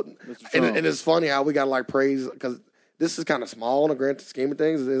 this is, and it's funny how we got like praise because this is kind of small in the grand scheme of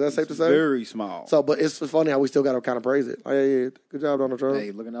things. Is that safe to say? Very small. So, but it's funny how we still got to kind of praise it. Oh, yeah, good job, Donald Trump.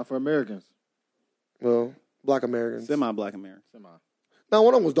 Hey, looking out for Americans. Well, Black Americans, semi-Black Americans. No,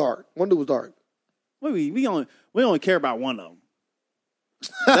 one of them was dark. One dude was dark. We only care about one of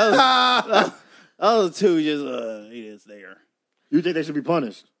them. Other two just there. You think they should be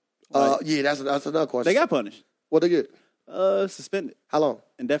punished? Yeah, that's another question. They got punished. What they get? Suspended. How long?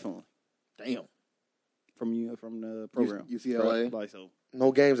 Indefinitely. Damn. From the program. UCLA. Like so.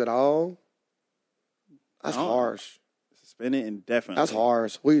 No games at all. That's harsh. Suspended indefinitely. That's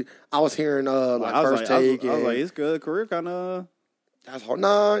harsh. I was hearing First Take. I was like, it's good. Career kind of. That's hard.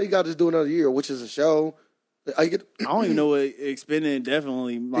 Nah, you got to just do another year, which is a show. I don't even know what expended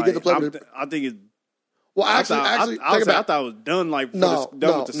indefinitely. Like, you get to play I think it's. Well, I thought it was done with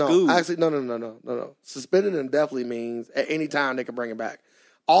the school. Actually, no. Suspended indefinitely means at any time they can bring it back.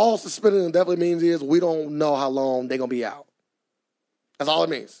 All suspended indefinitely means is we don't know how long they're gonna be out. That's all it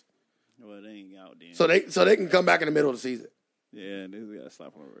means. Well, they ain't out then. So they can come back in the middle of the season. Yeah, they got to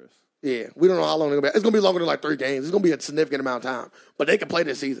slap on the wrist. Yeah, we don't know how long they're gonna be. It's gonna be longer than like 3 games. It's gonna be a significant amount of time, but they can play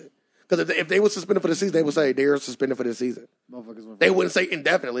this season. Because if they were suspended for the season, they would say they're suspended for this season. They wouldn't say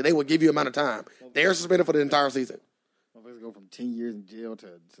indefinitely. They would give you amount of time. They're suspended for the entire season. Motherfuckers go from 10 years in jail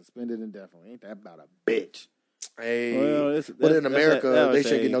to suspended indefinitely. Ain't that about a bitch? Hey, but in America, they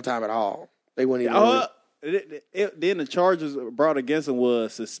shouldn't get no time at all. They wouldn't even. Then the charges brought against them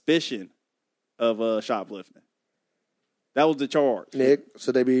was suspicion of shoplifting. That was the charge. Nick,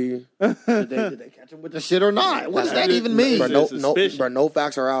 should they be... did they catch him with the shit or not? What does that even mean? No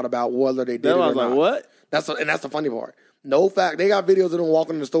facts are out about whether they did it or not. I was like, what? That's the funny part. No fact. They got videos of them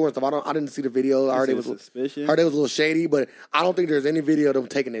walking in the store and stuff. I didn't see the video. I heard it was suspicion. Heard it was a little shady, but I don't think there's any video of them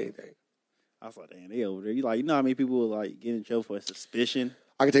taking anything. I was like, damn, they over there. You know how many people will like get in jail for suspicion?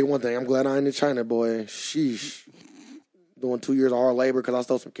 I can tell you one thing. I'm glad I ain't in China, boy. Sheesh. Doing 2 years of hard labor because I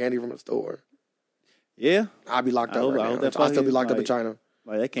stole some candy from a store. Yeah, I'll be locked up right now. I'll still be locked up in China.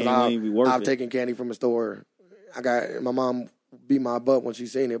 Like that can't even be worth it. I've taken candy from a store. My mom beat my butt when she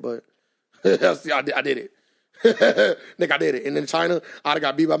seen it, but I did it. Nick, I did it. And in China, I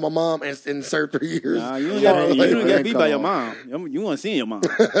got beat by my mom and served 3 years. Nah, you don't get beat by your mom. You want to see your mom.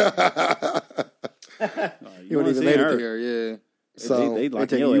 You wouldn't even made it there, yeah. So they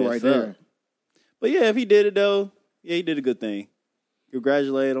taking you right there. But yeah, if he did it though, yeah, he did a good thing.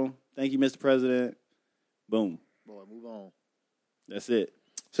 Congratulate him. Thank you, Mr. President. Boom. Boy, move on. That's it.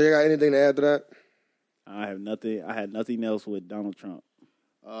 So you got anything to add to that? I have nothing. I had nothing else with Donald Trump.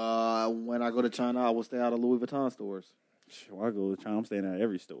 When I go to China, I will stay out of Louis Vuitton stores. When I go to China, I'm staying out of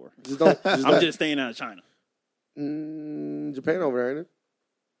every store. I'm just staying out of China. Japan over there, ain't it?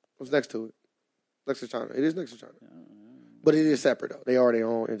 What's next to it? Next to China. It is next to China. But it is separate, though. They are their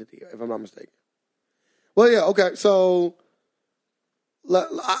own entity, if I'm not mistaken. Well, yeah, okay. So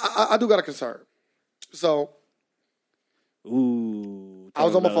I do got a concern. So, I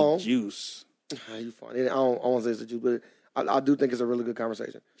was on my phone. Juice. You funny. I don't want to say it's a juice, but I do think it's a really good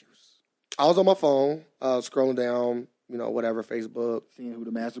conversation. I was on my phone, scrolling down, whatever, Facebook. Seeing who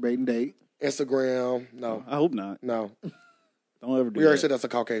the masturbating date. Instagram. No. I hope not. No. Don't ever do that. We already said that's a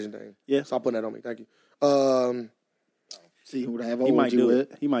Caucasian thing. Yeah. So I'll put that on me. Thank you. See who to have he might do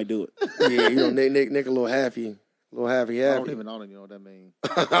it. He might do it. Yeah, Nick a little happy. A little happy. I don't even know what that means.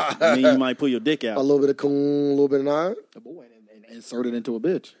 I mean, you might pull your dick out. A little bit of coon, a little bit of nine. Boy, and insert it into a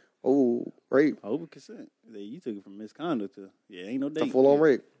bitch. Oh, rape. Over consent. You took it from misconduct to, ain't no date. A full-on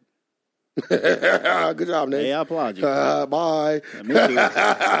rape. Good job, Nick. Hey, I applaud you. Bye. Yeah, me too.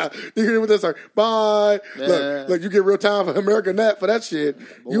 You hear what this are? Bye. Yeah. Look, you get real time for American Net for that shit.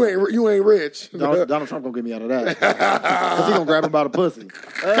 Boy. You ain't rich. Donald Trump gonna get me out of that because he gonna grab him by the pussy.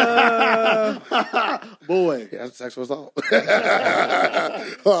 Boy, yeah, that's sexual assault.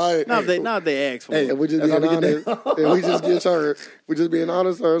 All right. Not if they ask for it. We just being honest. We just get hurt. We just being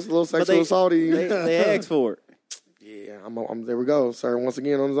honest, sir. It's a little sexual assault. They ask for it. Yeah, I'm there we go, sir. Once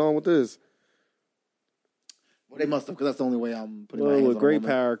again on his own with this. Well, they must have, because that's the only way I'm putting my hands on with great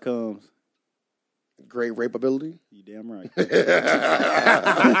power comes great rape ability. You damn right. This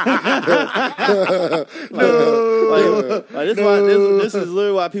is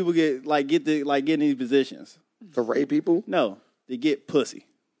literally why people get in these positions. To rape people? No, to get pussy.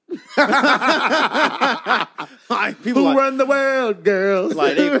 Who run the world, girls?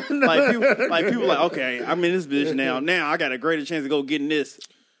 People like, okay, I'm in this position now. Now I got a greater chance to go getting this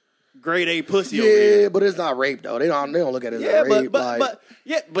grade A pussy over here. Yeah, but it's not rape though. They don't look at it as rape. But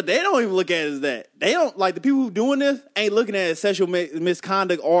they don't even look at it as that. They don't the people who doing this ain't looking at it as sexual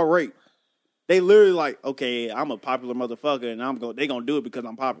misconduct or rape. They literally like, okay, I'm a popular motherfucker and they gonna do it because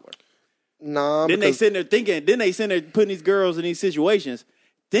I'm popular. Nah. Then they sitting there thinking. Then they sitting there putting these girls in these situations,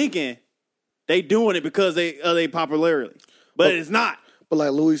 thinking they doing it because they popularity, but it's not. But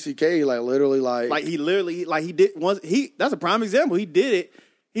like Louis C.K., he did once. That's a prime example. He did it.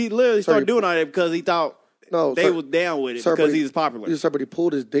 He literally started doing all that because he thought they was down with it because he was popular. But he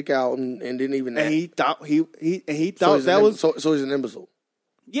pulled his dick out and didn't even. And he thought he thought that was so he's an imbecile.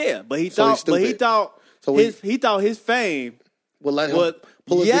 Yeah, but he thought his fame would let him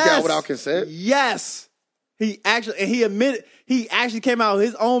pull his dick out without consent. Yes, he admitted. He actually came out of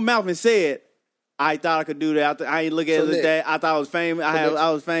his own mouth and said, "I thought I could do that. I ain't look at it as that. I thought I was famous. I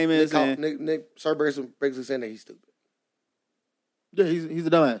was famous." Nick Sir basically saying that he's stupid. Yeah, he's a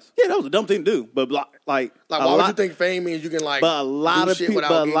dumbass. Yeah, that was a dumb thing to do. But why would you think fame means you can But a lot of people,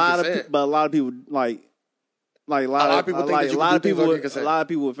 a lot of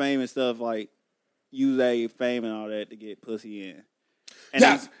people with fame and stuff use that fame and all that to get pussy in. And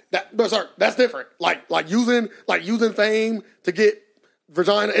that's different. Like using fame to get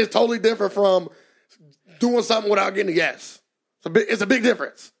vagina is totally different from doing something without getting a yes. It's a big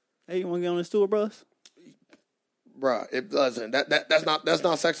difference. Hey, you want to get on this tour bus? Bruh, it doesn't. That's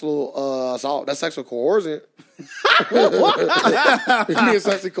not sexual assault. That's sexual coercion. You mean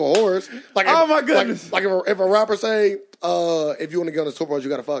sexually coerced? Oh my goodness! If a rapper say, "If you want to get on the tour bus, you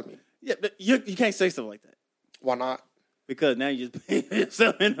got to fuck me." Yeah, but you can't say stuff like that. Why not? Because now you just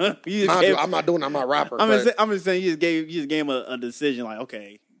I'm not doing. I'm not a rapper. I'm just saying you just gave him a decision like,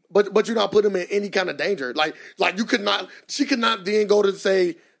 okay. But you're not putting him in any kind of danger. Like you could not. She could not then go to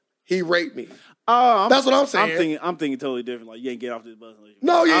say he raped me. Oh, that's what I'm saying. I'm thinking totally different. Like you ain't get off this bus.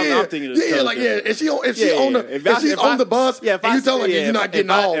 No, yeah, I'm thinking If she's on the bus, and you tell her you're not getting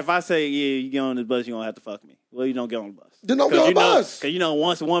off. If I say you get on this bus, you're gonna have to fuck me. Well, you don't get on the bus. Then don't get on the bus. Because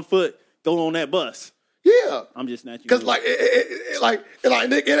once one foot go on that bus. Yeah, I'm just snatching. Because it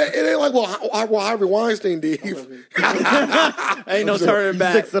ain't like what Harvey Weinstein did. Ain't no turning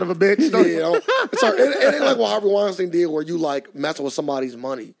back. Sick son of a bitch. It ain't like what Harvey Weinstein did, where you messing with somebody's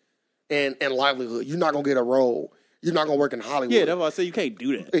money and livelihood. You're not gonna get a role. You're not gonna work in Hollywood. Yeah, that's why I say you can't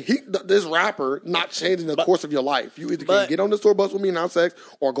do that. This rapper not changing the course of your life. You either can get on the tour bus with me and have sex,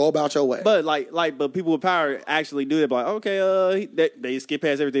 or go about your way. But but people with power actually do that. Like, okay, they skip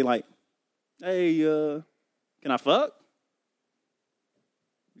past everything. Like, hey, can I fuck?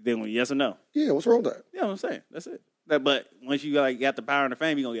 Then yes or no. Yeah, what's wrong with that? Yeah, I'm saying that's it. But once you got the power and the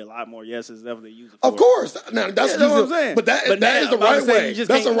fame, you're gonna get a lot more yeses than they use it for. Of course. Now that's what I'm saying. But that is the right way.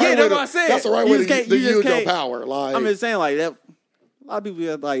 That's the right way. That's the right way to use your power. I'm just saying that. A lot of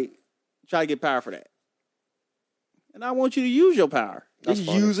people try to get power for that, and I want you to use your power. Just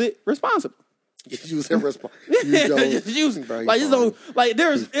use it responsibly. Use it responsibly. Just use it.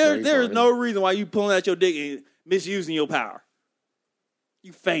 There's no reason why you pulling out your dick and misusing your power.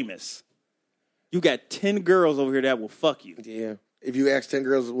 You famous. You got 10 girls over here that will fuck you. Yeah. If you ask 10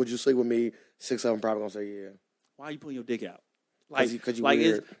 girls, would you sleep with me? 6 of them probably gonna say yeah. Why are you putting your dick out? Because you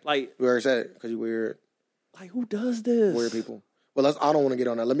weird. We already said it. Because you weird. Like, who does this? Weird people. Well, I don't want to get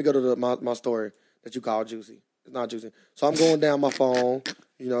on that. Let me go to my story that you call juicy. It's not juicy. So I'm going down my phone.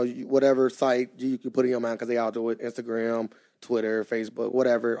 Whatever site you can put in your mind because they all do it. Instagram, Twitter, Facebook,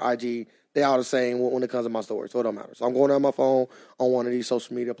 whatever, IG. They all the same when it comes to my story. So it don't matter. So I'm going down my phone on one of these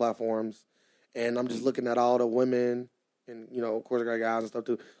social media platforms, and I'm just looking at all the women, and of course I got guys and stuff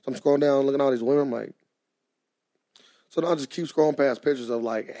too. So I'm scrolling down, looking at all these women. I'm like, so then I just keep scrolling past pictures of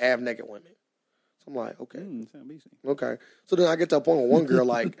like half naked women. So I'm like, okay, okay. So then I get to a point where one girl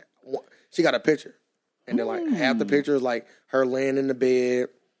like she got a picture, and then like half the picture is like her laying in the bed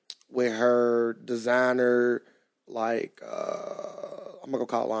with her designer like I'm gonna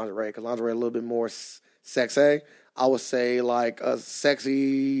call it lingerie because lingerie a little bit more sexy. I would say like a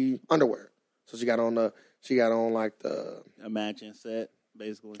sexy underwear. So she got on like a matching set,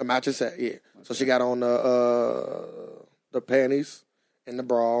 basically. A matching set, yeah. Okay. So she got on the panties and the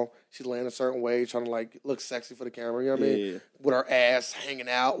bra. She's laying a certain way, trying to like look sexy for the camera. You know what I mean? With her ass hanging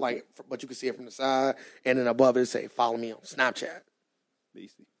out, like, but you can see it from the side. And then above it say, "Follow me on Snapchat."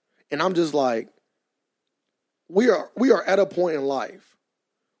 Beastie. And I'm just like, we are at a point in life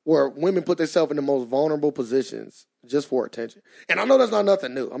where women put themselves in the most vulnerable positions just for attention. And I know that's not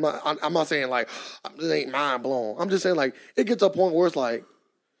nothing new. I'm not saying like this ain't mind blown. I'm just saying like it gets to a point where it's like,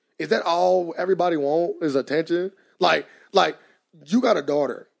 is that all everybody want is attention? Like you got a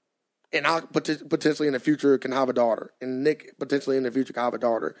daughter, and I potentially in the future can have a daughter, and Nick potentially in the future can have a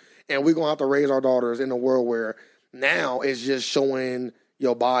daughter, and we're gonna have to raise our daughters in a world where now it's just showing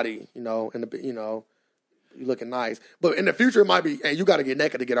your body, and you looking nice, but in the future it might be, hey, you got to get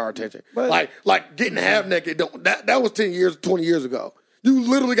naked to get our attention. But, like getting half naked, that was 10 years, 20 years ago. You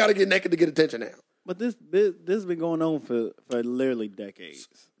literally got to get naked to get attention now. But this has been going on for literally decades.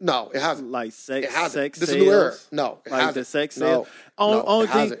 No, it hasn't. Like sex, it hasn't. sex this sales. is a new era. No, it like hasn't. The sex no, sales. Only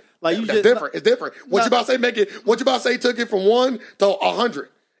thing, hasn't. Like you that's just different. It's different. What you about to say? What you about to say? Took it from 1 to 100.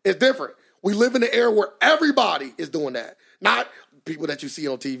 It's different. We live in an era where everybody is doing that. Not people that you see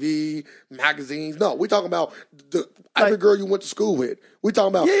on TV, magazines. No, we're talking about every girl you went to school with. We're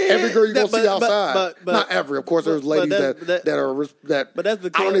talking about every girl you're going to see outside. But, not every. Of course, there's ladies that are. But that's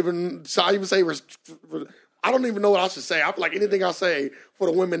because I don't even say. I don't even know what I should say. I feel like anything I say for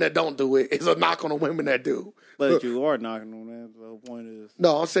the women that don't do it is a knock on the women that do. But you are knocking on that. The whole point is.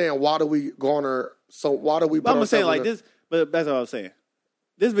 No, I'm saying why do we garner? So why do we? But I'm saying like this. But that's what I'm saying.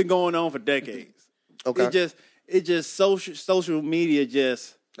 This has been going on for decades. Okay. It just social media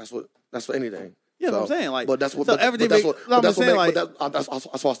just that's for anything. Yeah, so, I'm saying like, but that's what. So but, everything. But that's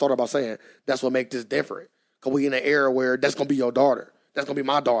what I started about saying. That's what makes this different. Because we in an era where that's gonna be your daughter. That's gonna be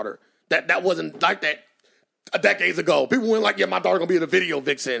my daughter. That wasn't like that decades ago. People weren't like, yeah, my daughter gonna be in a video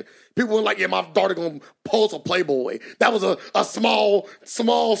vixen. People weren't like, yeah, my daughter gonna pose a Playboy. That was a small thing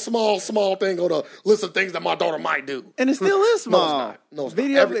on the list of things that my daughter might do. And it still is small. No, it's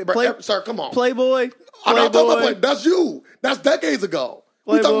video not. Sir, come on. Playboy. I'm not talking about Playboy. That's you. That's decades ago.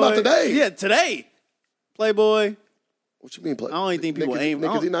 We talking about today. Yeah, today. Playboy. What you mean, Playboy? I don't even think people aim.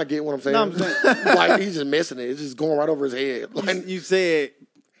 Niggas, he not getting what I'm saying. No, I'm saying like he's just missing it. It's just going right over his head. Like, you said.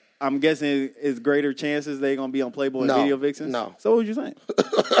 I'm guessing it's greater chances they're gonna be on Playboy and Video Vixens. No. So what was you saying?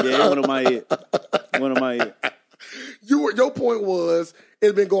 Yeah, one of my head. Your point was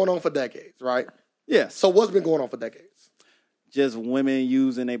it's been going on for decades, right? Yeah. So what's been going on for decades? Just women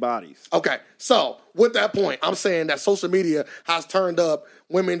using their bodies. Okay. So with that point, I'm saying that social media has turned up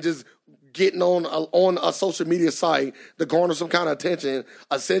women just getting on a social media site to garner some kind of attention.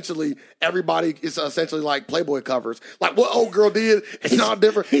 Essentially, everybody is essentially like Playboy covers. Like what old girl did, it's not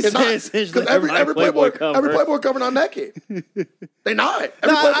different. It's not because every Playboy cover not naked. They not.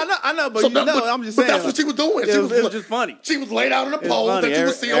 I know, but I'm just saying. But that's what she was doing. It was just funny. She was laid out in a pose that you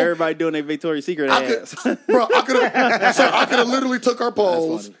would see. Everybody doing their Victoria's Secret ass. Bro, I could have literally took her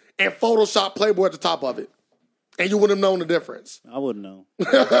pose and photoshopped Playboy at the top of it. And you wouldn't have known the difference. I wouldn't know.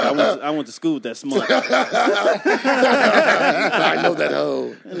 I went to school with that smut. I know that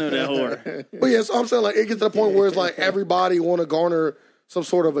hoe. I know that whore. But yeah, so I'm saying like it gets to the point where it's like everybody want to garner some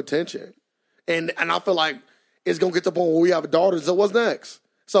sort of attention, and I feel like it's gonna get to the point where we have daughters. So what's next?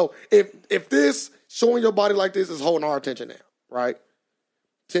 So if this showing your body like this is holding our attention now, right?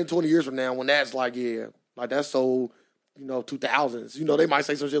 10, 20 years from now, when that's like that's so 2000s, they might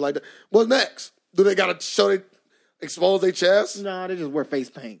say some shit like that. What's next? Do they gotta expose their chest? No, they just wear face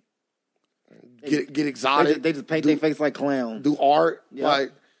paint. Get exotic. They just paint their face like clowns. Do art. Yep.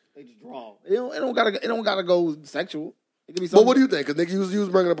 Like they just draw. It don't gotta go sexual. It could be but what do you think? Because Nick, you was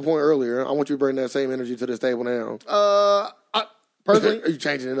bringing up a point earlier. I want you to bring that same energy to this table now. Personally, are you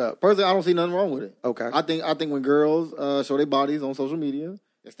changing it up? Personally, I don't see nothing wrong with it. Okay. I think when girls show their bodies on social media,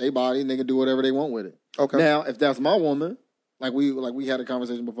 it's their body and they can do whatever they want with it. Okay. Now, if that's my woman, like we had a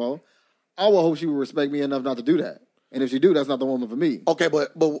conversation before, I will hope she would respect me enough not to do that. And if she do, that's not the woman for me. Okay,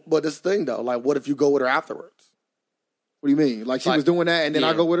 but this thing though, like, what if you go with her afterwards? What do you mean? Like she was doing that and then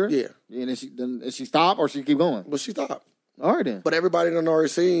I go with her? Yeah. And then she stop or she keep going? Well, she stopped. All right then. But everybody done already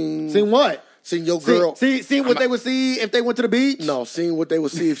seen. Seen what? Seen your girl. See what they would see if they went to the beach? No, seeing what they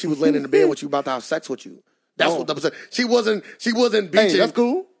would see if she was laying in the bed with you about to have sex with you. That's what the she wasn't beaching. Hey, that's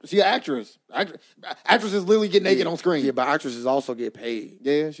cool. She an actress. Actresses literally get naked on screen. Yeah, but actresses also get paid.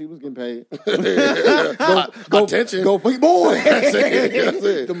 Yeah, she was getting paid. go attention. Go boy. That's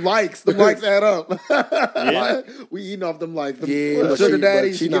it. Them likes add up. Yeah. We eating off them likes. Yeah, sugar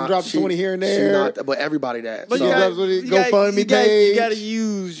daddy, she can drop 20 here and there. But everybody that. But so. you gotta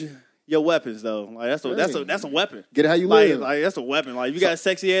use your weapons though. Like that's a weapon. Get it how you live. Like that's a weapon. Like if you got a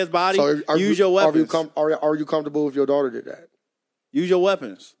sexy ass body, use your weapons. Are you comfortable if your daughter did that? Use your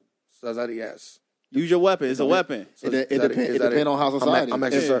weapons. So that's a yes. Use your weapon. It's a weapon. It depends on how society. I'm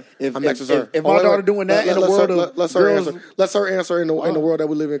asking sir. If my daughter doing that in the world of girls, let's her answer in the world that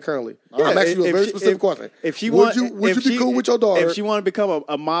we live in currently. I'm asking you a very specific question. Would you be cool with your daughter? If she want to become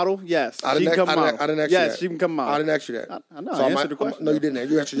a model, yes, she can become a model. I didn't ask you that. Yes, she can become a model. I didn't ask you that. I know. I answered the question. No, you didn't.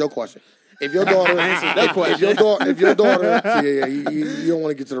 You answered your question. If your daughter, if your daughter, you don't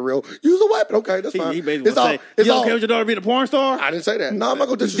want to get to the real. Use a weapon. Okay, that's fine. He basically say, you don't care with your daughter being a porn star? I didn't say that. No, I'm not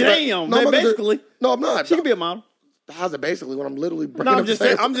going to disrespect. Damn, no, basically. No, I'm not. She can be a model. How's it basically when I'm literally bringing No, I'm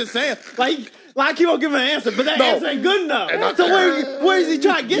just saying. Like you won't give an answer, but that answer ain't good enough. So where is he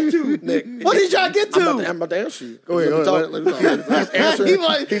trying to get to? Nick, what is he trying to get to? I'm about to answer you. Go ahead.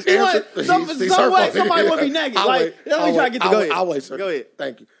 Somebody will be negative. Like, that's what he's trying to get to. Go ahead. I'll wait, sir. Go ahead.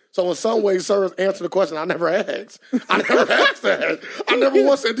 Thank you. So in some ways, sir, answer the question I never asked. I never asked that. I never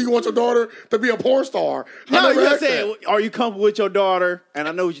once said, do you want your daughter to be a porn star? No, you just said, are you comfortable with your daughter? And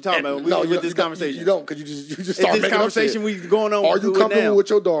I know what you're talking about with this conversation. You don't, because you just start making up shit. This conversation we going on. Are you comfortable with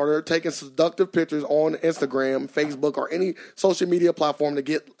your daughter taking seductive pictures on Instagram, Facebook, or any social media platform to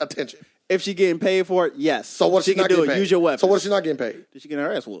get attention? If she getting paid for it, yes. So what she can do it. Use your weapons. So what if she's not getting paid? She getting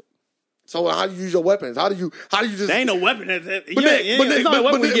her ass whooped. So how do you use your weapons? How do you just? There ain't no weapon. It's not a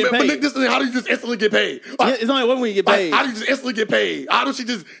weapon when you get paid. Nick, this is how do you just instantly get paid? It's only a weapon when you get paid. How do you just instantly get paid? How does she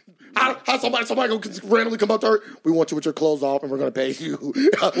just? How somebody gonna randomly come up to her? We want you with your clothes off, and we're gonna pay you.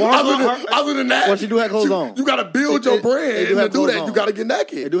 Other than that, well, she do have clothes on. You got to build your brand, and to do that, you got to get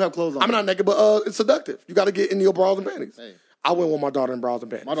naked. They do have clothes on. I'm not naked, but it's seductive. You got to get in your bras and panties. Hey. I wouldn't want my daughter in bras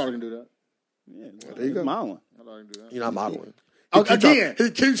and panties. My daughter can do that. Yeah, there you go. Modeling. My daughter can do that. You're not modeling. He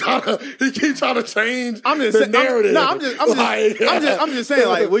keeps trying to change the narrative. I'm just saying,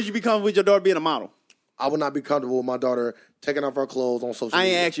 like, would you be comfortable with your daughter being a model? I would not be comfortable with my daughter taking off her clothes on social media.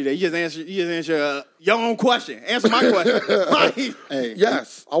 I ain't asked you that. You just answer your own question. Answer my question.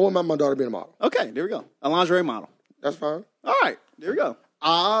 Yes, I want my daughter being a model. Okay, there we go. A lingerie model. That's fine. All right, there we go.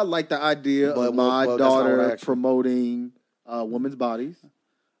 I like the idea of my daughter promoting women's bodies.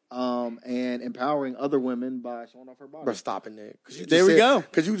 And empowering other women by showing off her body. Bro, stop it, Nick. There we go.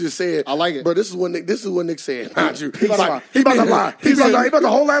 Because you just said, I like it. Bro, this is what Nick said. Not you. He about to lie. He about to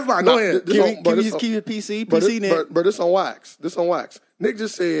whole ass lie. Go ahead. Can we just keep it PC? PC, Nick. But this on wax. Nick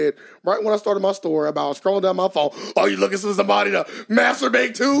just said, right when I started my story about scrolling down my phone, are you looking for somebody to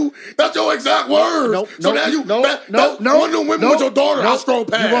masturbate to? That's your exact word. Nope. So now you, one of them women with your daughter, I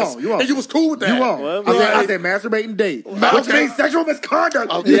scrolled past. You wrong. And you was cool with that. You wrong. I said masturbating date. Which means sexual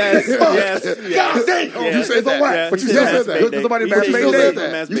misconduct. Yes. God damn. You said that. But you still said that. Looking somebody masturbate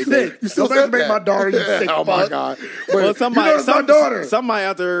date. You sick. You still masturbate my daughter. You sick. Oh my God. Well, somebody out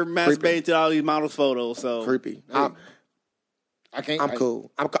there masturbating to all these models' photos. So creepy. I can't. I'm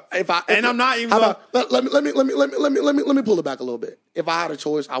cool. I'm not even. Let me pull it back a little bit. If I had a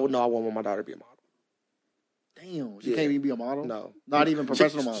choice, I would know I want my daughter to be a model. Damn, she can't even be a model. No, not even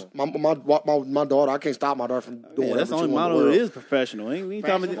professional model. My daughter, I can't stop my daughter from doing whatever. That's the only model that is professional.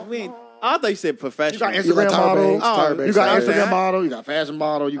 I thought you said professional. You got Instagram model. You got Instagram model. model. You got fashion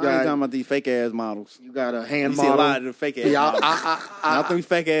model. You got talking about these fake ass models. You got a hand model. You see a lot of the fake ass. Yeah, I think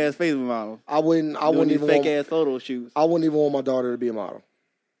fake ass Facebook models. I wouldn't even fake ass photo shoots. I wouldn't even want my daughter to be a model.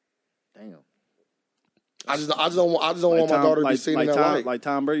 Damn. I just don't want my daughter to be seen in that light. Like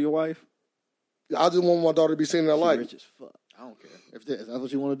Tom Brady, your wife. I just want my daughter to be seen in that light. Rich as fuck. I don't care if that's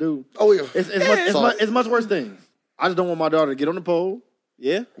what you want to do. Oh yeah, it's much worse things. I just don't want my daughter to get on the pole.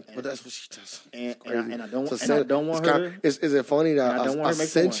 Yeah, but that's what she does. And I don't want her. Is it funny that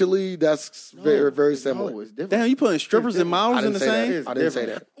essentially that's very very similar? No, it's different. Damn, you putting strippers and models in the same? I didn't say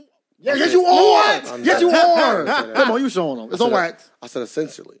that. Yes, you are. Yes, you are. Come on, you showing them. It's on wax. I said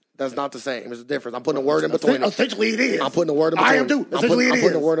essentially. That's not the same. There's a difference. I'm putting a word in between it. Essentially, it is. I'm putting a word in between. I am too. Essentially, I'm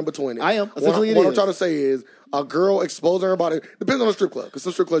putting a word in between it. I am. Essentially, what I'm trying to say is a girl exposing her body depends on the strip club. Because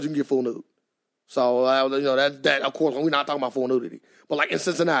some strip clubs you can get full nude. So that of course we're not talking about full nudity. But like in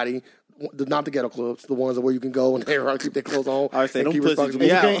Cincinnati, not the ghetto clubs, the ones where you can go and they keep their clothes on. I say, and don't keep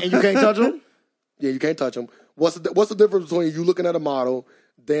me out. And you can't touch them. Yeah, you can't touch them. What's the difference between you looking at a model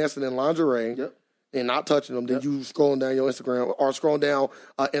dancing in lingerie? Yep. And not touching them, then you scrolling down your Instagram or scrolling down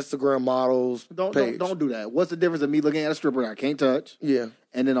Instagram models page. Don't do that. What's the difference of me looking at a stripper I can't touch? Yeah.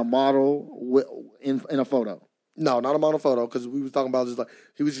 And then a model in a photo? No, not a model photo, because we was talking about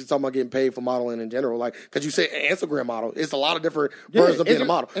he was just talking about getting paid for modeling in general. Like, because you say Instagram model, it's a lot of different versions of being a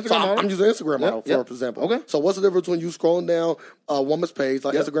model. So I'm using Instagram model for example. Okay. So what's the difference between you scrolling down a woman's page,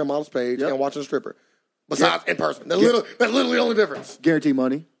 like Instagram model's page, and watching a stripper? Besides in person. That's literally the only difference. Guarantee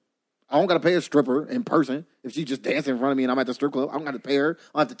money. I don't got to pay a stripper in person. If she just dancing in front of me and I'm at the strip club, I don't got to pay her.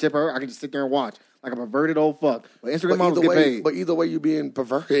 I don't have to tip her. I can just sit there and watch like a perverted old fuck. But Instagram models get paid. But either way, you being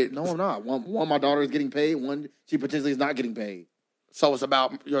perverted. No, I'm not. One, my daughter is getting paid. One, she potentially is not getting paid. So it's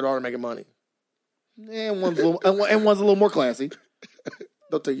about your daughter making money. And one's a little more classy.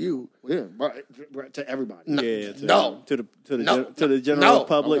 No, to you. Yeah, but to everybody. No. Yeah, to the general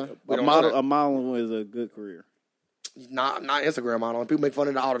public. Okay. A model is a good career. Not Instagram model. People make fun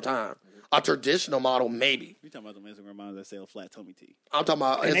of it all the time. A traditional model, maybe. You talking about the Instagram models that sell flat tummy tea? I'm talking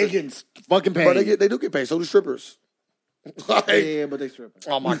about. And they get fucking paid. But they do get paid. So do strippers. Yeah, but they stripping.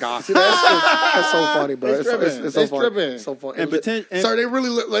 Oh my god, see, that's so funny, bro. It's so funny. It's so funny. Sir, they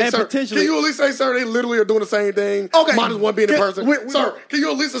really sir, potentially. Can you at least say, sir, they literally are doing the same thing? Okay, minus one being in person. Sir, can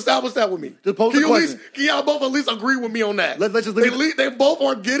you at least establish that with me? Can y'all both at least agree with me on that? Let's just leave they both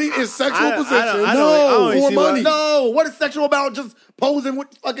are getting in sexual positions for money. No, what is sexual about just posing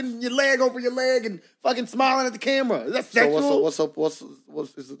with fucking your leg over your leg and fucking smiling at the camera? Is that sexual? So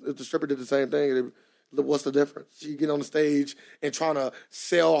if the stripper did the same thing? What's the difference? She get on the stage and trying to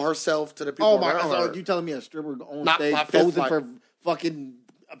sell herself to the people around her. Oh my God! You telling me a stripper on stage posing for fucking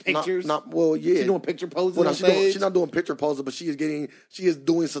pictures? Well, yeah. She's doing picture poses on stage? She's not doing picture poses, but she is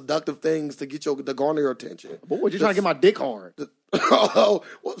doing seductive things to get to garner your attention. But what, you trying to get my dick hard? So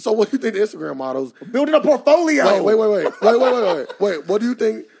what do you think the Instagram models building a portfolio? Wait. What do you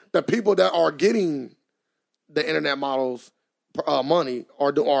think the people that are getting the internet models money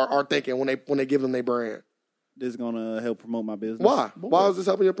are thinking when they give them their brand? This is gonna help promote my business. Why? Why is this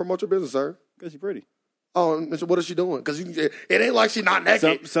helping you promote your business, sir? Because you're pretty. Oh, what is she doing? Because it ain't like she's not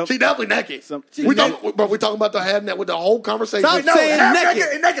naked. She definitely naked. We talking about the half naked with the whole conversation. Stop saying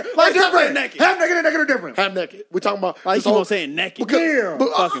naked. Like different. Half naked and naked are different. Half naked. We talking about. Like you saying naked.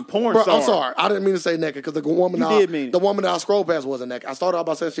 Fucking porn star. I'm sorry. I didn't mean to say naked because the woman that I scrolled past wasn't naked. I started out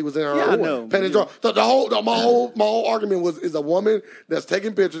by saying she was in her panties. My whole argument is a woman that's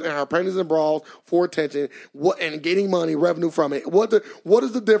taking pictures in her panties and bras for attention and getting money, revenue from it. What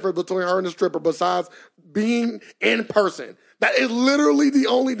is the difference between her and the stripper besides being in person? That is literally the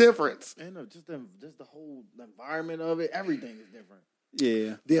only difference. And just the whole environment of it, everything is different.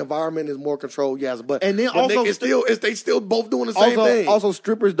 Yeah, the environment is more controlled, yes, but also they still both doing the same thing. Also,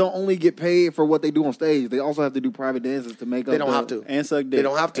 strippers don't only get paid for what they do on stage; they also have to do private dances to make up. They don't have to and suck dick. They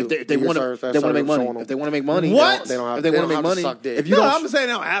don't have to. They want to make money. If they want to make money, what? They don't have. If they want to make money, if you I'm saying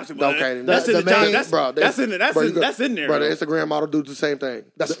they don't have to. Okay, that's in the job. Bro, that's in there. That's in there. Bro, the Instagram model do the same thing.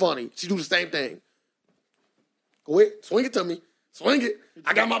 That's funny. She do the same thing. Go ahead, swing it to me. Swing it.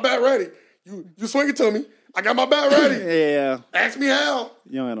 I got my bat ready. You swing it to me. I got my bat ready. Yeah. Ask me how.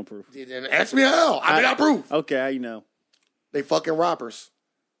 You don't have no proof. Ask me how. I got proof. Okay, how you know? They fucking rappers.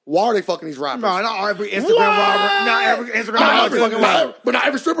 Why are they fucking these rappers? No, not every Instagram rapper. Not every Instagram rapper fucking rapper. But not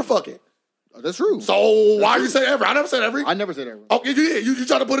every stripper fucking. Oh, that's true. So why you say every? I never said every. I never said every. Oh, you did. You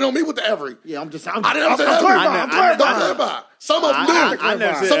try to put it on me with the every. Yeah, I didn't say every. I'm clarifying. Some of them do. I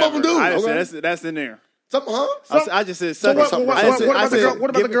never said some of them do. Okay. That's in there. I just said so what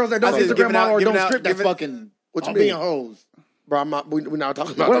about the girls that don't Instagram model or don't strip that's fucking being hoes? Bro, we're not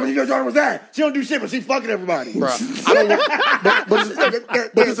talking about that. Your daughter was that. She don't do shit, but she fucking everybody. Bro, I don't want,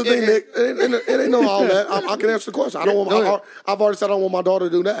 but it's the thing, Nick. It ain't no all that. I can answer the question. I've already said I don't want my daughter to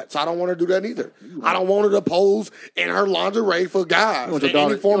do that, so I don't want her to do that either. I don't want her to pose in her lingerie for guys. You want your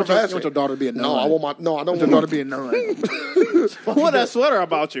daughter, you want your daughter to be a nun? No, I don't want your daughter to be a nun. What that sweater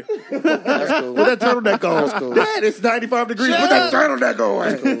about you? That's cool. Where that turtleneck on? That's cool. Dad, it's 95 degrees. Put that turtleneck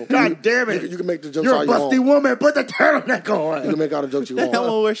on. Cool. God damn it. You can make the jokes. You're a busty woman. Put the turtleneck on. You can make all the jokes you want. I'm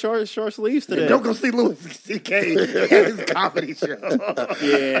gonna wear short sleeves today. Don't go see Louis C.K. at his comedy show.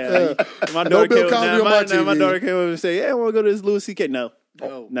 Yeah. My daughter came over and say, "Yeah, I want to go to this Louis C.K." No.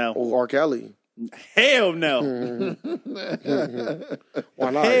 No. Or R. Kelly. Hell no.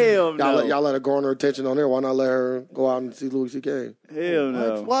 Why not? Hell no. Y'all let her garner attention on there. Why not let her go out and see Louis C.K.? Hell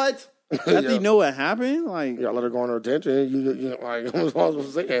no. What? After you know what happened, like y'all let her garner attention. You like I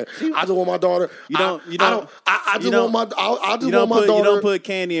was saying. I just want my daughter. I just want my daughter. You don't put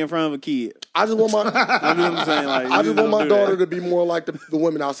candy in front of a kid. I just want my. I know what I'm saying. Like, I just want my daughter to be more like the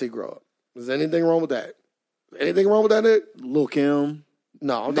women I see grow up. Is there anything wrong with that? Anything wrong with that, Nick? Lil' Kim.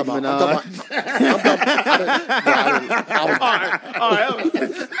 No, I'm talking All right.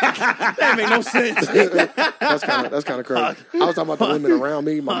 That made no sense. That's kind of crazy. I was talking about the women around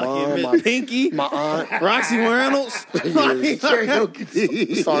me, my mom, my Pinky, my aunt, Roxy Reynolds. That was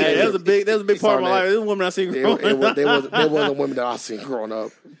a big part of my life. This woman I seen growing up. There wasn't women that I seen growing up.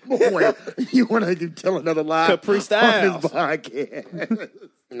 Wait, you want to tell another lie? Capri Styles. On this podcast.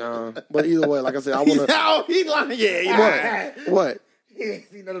 Nah, but either way, like I said, I want to. Oh, he lying. Yeah, he lying. What? He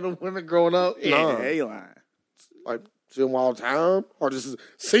ain't seen none of them women growing up. Yeah, he lying. Like, see them all the time? Or just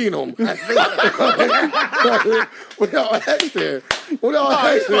seeing them? What y'all asking? What y'all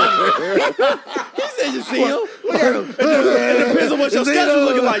asking? He said you see him. It depends on what your schedule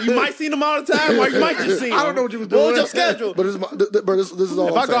looking like. You might see them all the time, or you might just see them. I don't know what you was doing. What was your schedule? But this is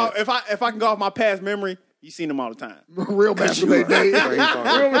all I'm saying. If I can go off my past memory, you seen them all the time. Real masturbating day.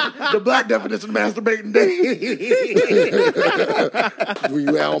 The black definition of masturbating day. Were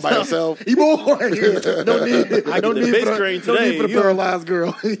you out by yourself? You boy. No need. I don't need the screen today. No need for the paralyzed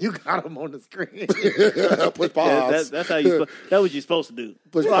girl. You got him on the screen. Push pause. That's how you. That's what you're supposed to do.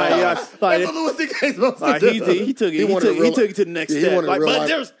 Push pause. That's what Louis C.K. supposed to do. He took it to the next step. But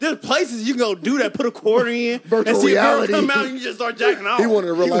there's places you can go do that. Put a quarter in, virtual and see reality. a girl come out and you just start jacking off. He wanted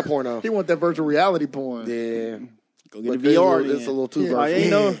a real life porno. He want that virtual reality porn. Yeah. Go get a VR. It's a little too versatile. Ain't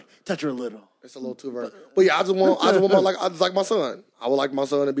no touch her a little. It's a little too versatile. But yeah, I just want like my son. I would like my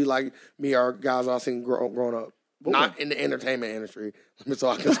son to be like me or guys I've seen growing up. Boy. Not in the entertainment industry. So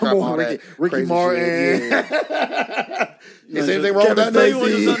I can scrap all that Ricky Martin. Yeah. Is anything wrong with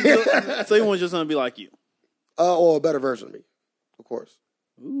that? So you want your son to be like you? Or a better version of me, of course.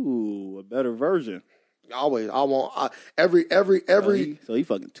 Ooh, a better version. Always, I want every. So he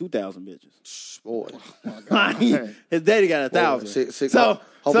fucking 2,000 bitches. Boy, his daddy got 1,000.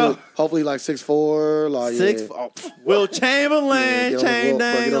 Hopefully like 6'4", like 6. Yeah. Oh, Will Chamberlain, chain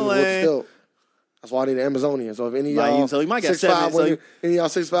dangling. That's why I need an Amazonian. So if any of y'all, so he might get 6'5" women, any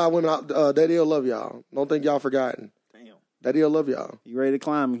of y'all 6'5" women, Daddy'll love y'all. Don't think y'all forgotten. Damn, Daddy'll love y'all. You ready to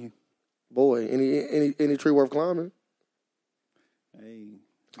climb? Boy, any tree worth climbing. Hey.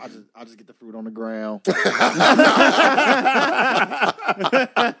 I'll just get the fruit on the ground. Thank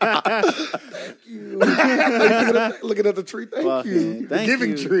you. Looking at the tree. Thank you. The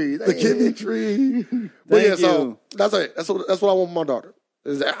giving tree. The giving tree. But yeah, so that's it. That's what I want for my daughter.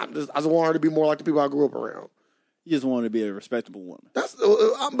 I just want her to be more like the people I grew up around. You just want her to be a respectable woman. But that's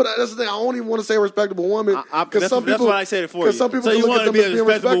the thing. I don't even want to say a respectable woman. That's why I said it for you. Some people so you want her to be a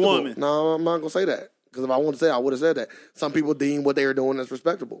respectable woman. No, I'm not going to say that. Because if I wanted to say it, I would have said that. Some people deem what they are doing as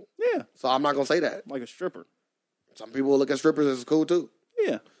respectable. Yeah. So I'm not going to say that. Like a stripper. Some people look at strippers as cool too.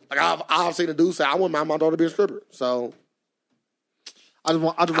 Yeah. Like I've seen a dude say, I wouldn't mind my daughter to be a stripper. So I just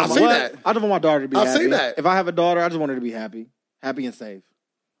want my daughter to be happy. I've seen that. If I have a daughter, I just want her to be happy. Happy and safe.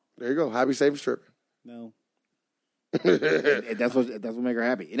 There you go. Happy, safe, stripper. No. That's what make her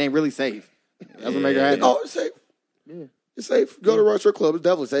happy. It ain't really safe. That's what make her happy. Oh, it's safe. Yeah. It's safe. Go to a strip club. It's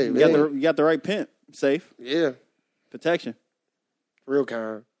definitely safe. You got the right pimp. Safe. Yeah. Protection. Real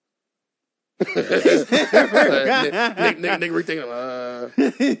kind. Nick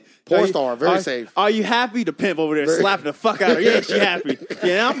rethinking. Porn star, very safe. Are you happy? The pimp over there slapping the fuck out of her. Yeah, she happy.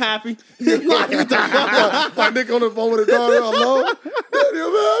 Yeah, I'm happy. Like Nick on the phone with his daughter. Hello? Daddy,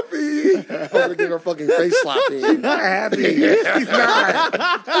 I'm happy. I'm going to get her fucking face slapped in. She's not happy. She's not.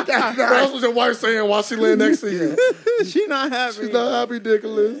 That's what your wife saying while she laying next to you. She's not happy. She's not happy,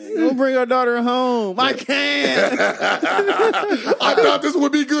 Nicholas. We'll bring our daughter home. I can't. I thought this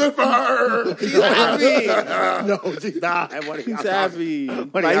would be good for her. She's happy. No, she's not. She's happy.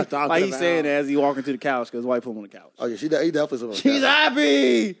 Like he's saying that as he walking to the couch because his wife put him on the couch. Oh yeah, he definitely put him on the couch. She's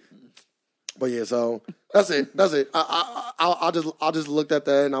happy. But yeah, so that's it. I just looked at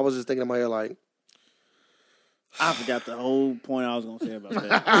that and I was just thinking in my head like, I forgot the whole point I was gonna say about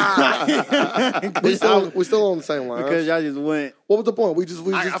that. we still on the same line because y'all just went. What was the point?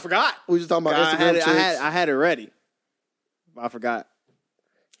 I forgot. We just talking about Instagram chicks. I had it ready. I forgot.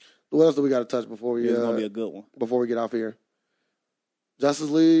 What else do we got to touch before we? It's gonna be a good one before we get off here. Justice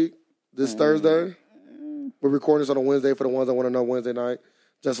League this Thursday. We're recording this on a Wednesday for the ones that want to know Wednesday night.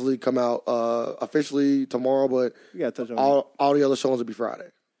 Justice League come out officially tomorrow, but We gotta touch on all the other shows will be Friday.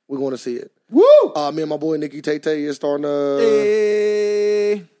 We're going to see it. Woo! Me and my boy Nikki Tate is starting a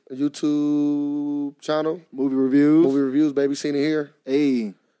Hey. YouTube channel. Movie reviews, baby. Seen it here.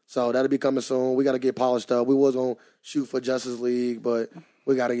 Hey. So that'll be coming soon. We got to get polished up. We was going to shoot for Justice League, but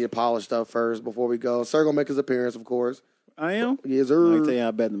we got to get polished up first before we go. Sir going to make his appearance, of course. I am? Yes, I sir. can tell you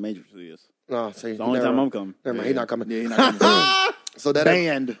how bad the Matrix is. No, see, It's the only time I'm coming. Never mind, he's not coming. Yeah, he's not coming. So that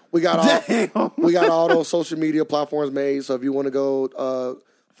Banned. we got all those social media platforms made. So if you want to go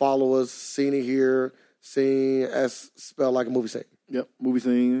follow us, Seen It Here, Seen as spelled like a movie scene. Yep, movie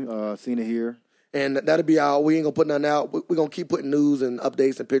scene, Seen It Here. And that'll be out. We ain't going to put nothing out. We're going to keep putting news and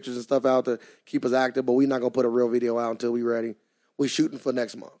updates and pictures and stuff out to keep us active, but we're not going to put a real video out until we're ready. We're shooting for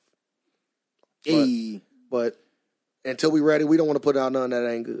next month. But until we're ready, we don't want to put out nothing that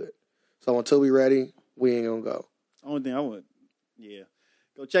ain't good. So until we're ready, we ain't going to go. Only thing I would,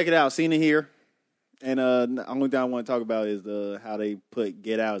 go check it out. Seen It Here. And the only thing I want to talk about is how they put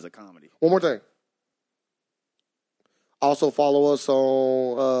Get Out as a comedy. One more thing. Also follow us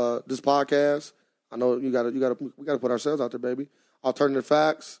on this podcast. I know we got to put ourselves out there, baby. Alternative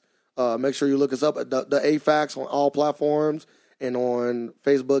Facts. Make sure you look us up at the A-Facts on all platforms, and on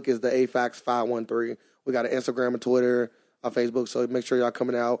Facebook is the A-Facts 513. We got an Instagram and Twitter, Facebook. So make sure y'all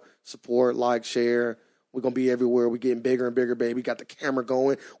coming out, support, like, share. We're gonna be everywhere. We're getting bigger and bigger, baby. We got the camera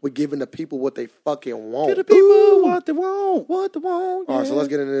going. We're giving the people what they fucking want. Give the people what they want. What the want? All right, so let's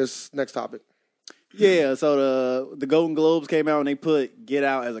get into this next topic. Yeah, so the Golden Globes came out and they put Get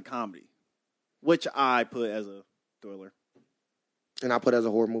Out as a comedy, which I put as a thriller. And I put as a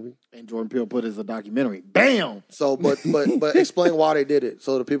horror movie. And Jordan Peele put as a documentary. Bam! So, but explain why they did it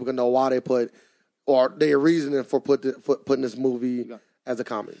so the people can know why they put, or their reasoning for putting this movie as a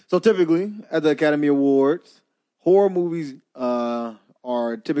comedy. So typically, at the Academy Awards, horror movies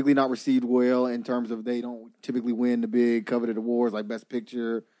are typically not received well in terms of they don't typically win the big coveted awards like Best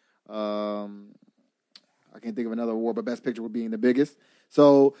Picture. I can't think of another award, but Best Picture would being the biggest.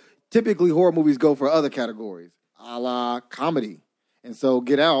 So typically, horror movies go for other categories, a la comedy. And so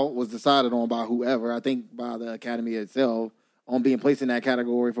Get Out was decided on by whoever, I think by the Academy itself, on being placed in that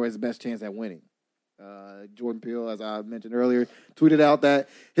category for his best chance at winning. Jordan Peele, as I mentioned earlier, tweeted out that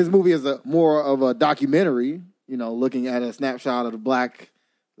his movie is more of a documentary, looking at a snapshot of the black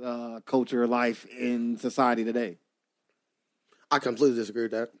culture, life in society today. I completely disagree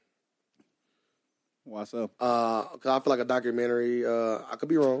with that. Why so? Because I feel like a documentary, I could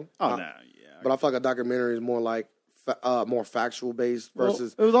be wrong. Oh, no, yeah. But I feel like a documentary is more like more factual based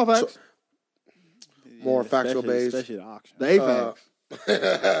versus. It was all facts. More factual based. Especially the auction. The A-facts.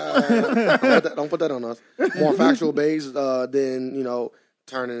 Don't put that on us. More factual based than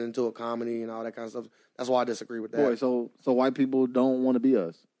turning into a comedy and all that kind of stuff. That's why I disagree with that. Boy, so white people don't want to be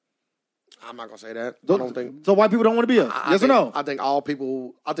us. I'm not gonna say that. I don't think so. White people don't want to be us. Yes or no? I think all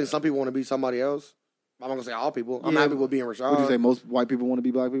people. I think some people want to be somebody else. I'm not gonna say all people. I'm happy with being Rashad. Would you say most white people want to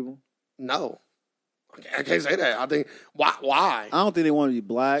be black people? No, I can't say that. I think why? I don't think they want to be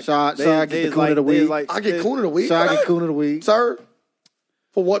black. I get the coon of the week. I get coon of the week. I get coon of the week, sir.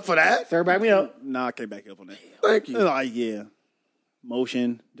 For what? For that? Sir, back me up. Nah, I can't back up on that. Thank you. Like, yeah.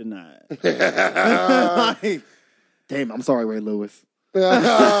 Motion denied. Damn, I'm sorry, Ray Lewis.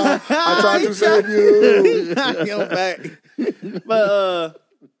 I tried to save you. Get back. But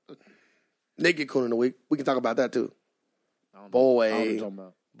Nick get coon of the week. We can talk about that too. Boy, I don't know what you're talking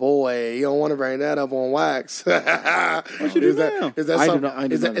about. Boy, you don't want to bring that up on wax. What you do now? Is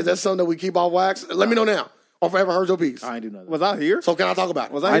that something that we keep off wax? Let me know now. Or forever heard your piece. I ain't do nothing. Was I here? So can I talk about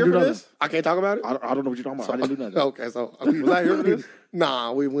it? Was I here for this? I can't talk about it? I don't know what you're talking about. I didn't do nothing. Okay, so Was I here for this?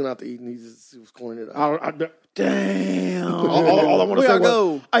 Nah, we went out to eat and he was cleaning it up. Damn. All I want to say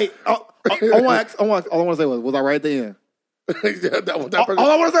was, hey, on wax, all I want to say was I right at the end? All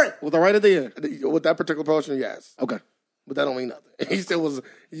I want to say was I right at the end? With that particular portion, yes. Okay. But that don't mean nothing. He still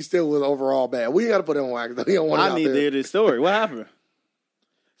was overall bad. We got to put it on wax though. He don't want it I out need to there. hear this story. What happened?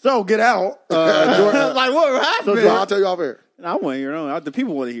 So Get Out. Like, what happened? So I'll tell you off air. I want to hear it. The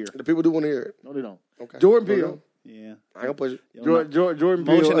people want to hear. The people do want to hear it. No, they don't. Okay. Jordan Peele. Yeah. I ain't gonna push it. Jordan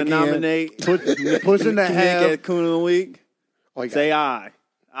Peele Motion to again, nominate. pushing to have. Coon of the week. Oh, Say aye.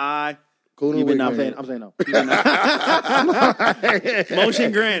 Aye. Cool You've been Wig, I'm nominated. saying no.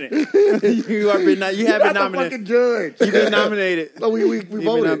 Motion granted. You have been nominated. Fucking judge. You've been nominated. No, we been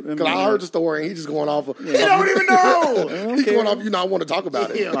voted because I heard the story and he's just going off. He don't even know. He's going off. You not want to talk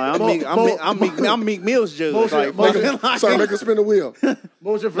about it. Like, I'm Meek Mill's judge. Motion- Sorry, make him spin the wheel.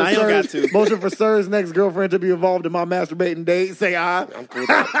 Motion for Nah, you don't got Sir's, to. motion for Sir's next girlfriend to be involved in my masturbating date. Say aye. I'm cool with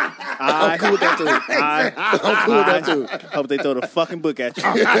that. I'm cool with that too. I'm cool with that too. Hope they throw the fucking book at you.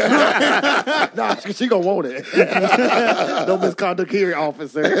 Nah, she gonna want it. No misconduct here,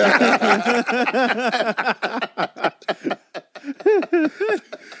 officer.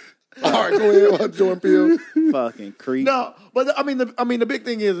 All right, go ahead, Jordan Peele. Fucking creep. No, but I mean, the big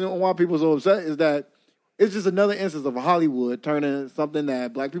thing is, and why people are so upset is that it's just another instance of Hollywood turning something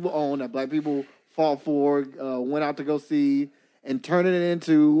that black people own, that black people fought for, went out to go see, and turning it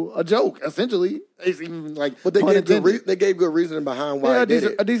into a joke. Essentially, it's even like, But they gave good reasoning behind why they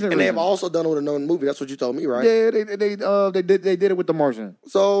did it. a decent and they reason. have also done it with another movie. That's what you told me, right? Yeah, they did it with The Martian.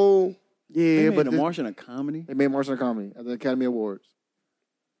 So They Yeah, made but The Martian a comedy. they made Martian a comedy at the Academy Awards.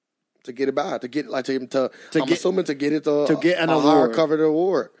 to get it by, to get like to I'm get- assuming to get it to get an a higher award. covered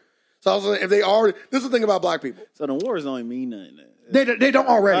award. So I was like, if they already, this is the thing about black people. So the awards don't even mean nothing. They don't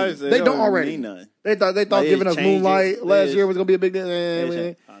already. Honestly, They it don't don't already. mean nothing. They thought Like, giving us they changed Moonlight it. last They year was gonna be a big deal.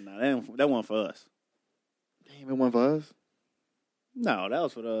 Oh, no, that wasn't for us. Damn, it went for us. No, that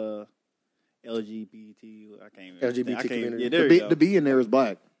was for the LGBT. I can't even. LGBT I can't, community. Yeah, there you go. The B in there is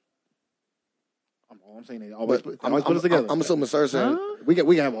black. I'm saying they always But put us together. I'm assuming Sir saying Huh? we can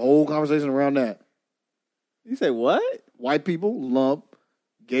have a whole conversation around that. You say what? White people lump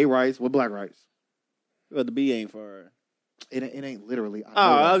gay rights with black rights. Well, the B ain't for. It ain't literally. Oh,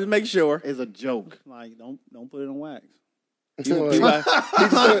 I was making sure. It's a joke. Like, don't put it on wax. he just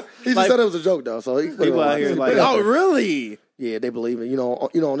said it was a joke though. So he put it People on out wax. here like, oh, really? Yeah, they believe it. You know,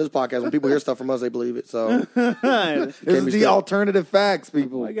 on this podcast, when people hear stuff from us, they believe it. So This is be the stopped. alternative facts,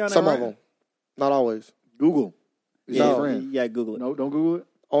 people. I got it some right. of them, not always. Google. Is Yeah, your friend. yeah, Google it. No, don't Google it.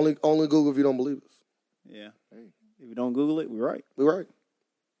 Only Google if you don't believe us. Yeah. If you don't Google it, we're right. We're right.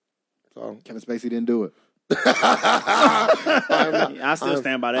 So Kevin Spacey didn't do it. I still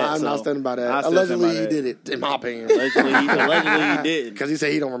stand by that. I'm not standing by I that. still stand Allegedly, by he that. did it. In my opinion, Allegedly, he didn't. because he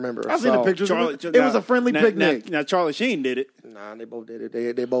said he don't remember. I've seen the pictures. Charlie, it was a friendly picnic. Now Charlie Sheen did it. Nah, they both did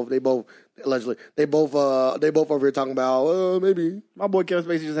it. They both allegedly they both over here talking about maybe. My boy Kevin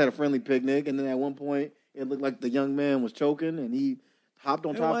Spacey just had a friendly picnic, and then at one point it looked like the young man was choking, and he hopped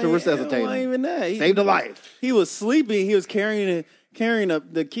on top to resuscitate It wasn't him. even that. Saved a life. He was sleeping. He was carrying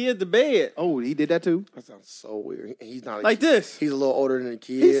the kid to bed Oh, he did that too. That sounds so weird. He's not like this. He's a little older than the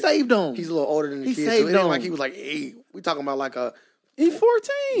kid. He saved him. He's a little older than the He kid too. saved It ain't him. like he was like 8. We talking about like a. He's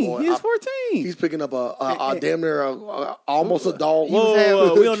 14. Boy, He was 14. He's picking up a damn near almost adult.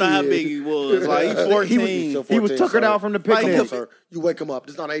 Whoa, we don't know how kid. big he was. Like he's 14. He was tuckered out from the picnic. Sir. You wake him up.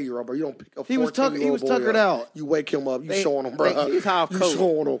 This is not an 8-year-old, bro. You don't pick up. He was tuckered out. You wake him up. You showing him, bro. He's half You coat.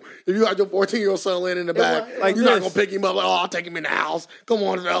 showing him. If you got your 14-year-old son laying in the back, like you're not this. gonna pick him up. Like, I'll take him in the house. Come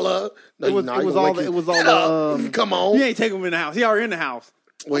on, fella. No, It was- you're not. it was You're gonna all wake the- him. it was all Get the, up. Come on. You ain't taking him in the house. He already in the house.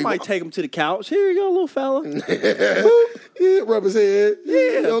 Well, I he- might take him to the couch. Here you go, little fella. Yeah, rub his head.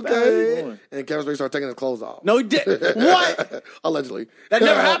 Yeah, okay. boy. And Kevin Spacey started taking his clothes off. No, he didn't. What? Allegedly. That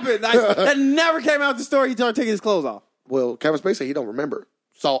never happened. That never came out the story. He started taking his clothes off. Well, Kevin Spacey, he don't remember.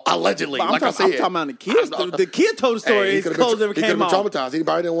 So allegedly, But I'm like I talking said, about the kid. The kid told the story. he His could've clothes been, never he came could've been off. traumatized. He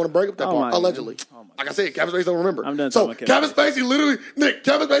probably didn't want to break up that Oh part. my Allegedly. God. Oh my Like I said, Kevin Spacey don't remember. I'm done so talking Kevin about Spacey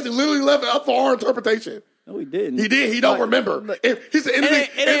literally left it up for our interpretation. No, he didn't. He did. He don't remember. If he said ain't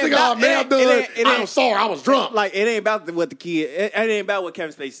anything I about- may have it done, ain't- I'm sorry. I was drunk. Like, it ain't about what the kid. It ain't about what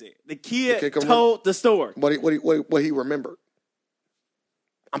Kevin Spacey said. The kid come told the story. What he remembered.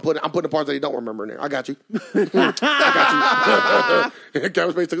 I'm putting the parts that he don't remember in there. I got you. I got you.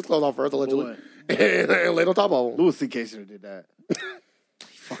 Kevin Spacey took his clothes off first, allegedly, and laid on top of him. Louis C.K. should have did that.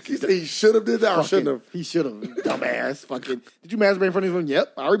 He said he should have did that or shouldn't have. He should have. Dumbass. Fucking. Did you masturbate in front of him?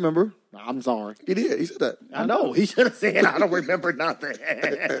 Yep, I remember. I'm sorry. He did. He said that. I know. He should have said, I don't remember nothing.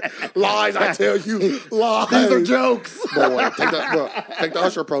 Lies, I tell you. Lies. These are jokes. Boy, take the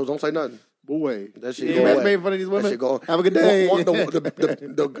Usher pros. Don't say nothing. Boy. That shit Did go you away. masturbate in front of these That women? shit go. Have a good day.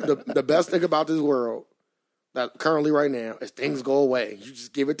 The best thing about this world that currently right now is things go away. You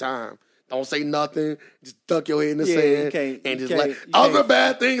just give it time. Don't say nothing. Just duck your head in the Yeah, sand you can't- and you just can't- let you other can't-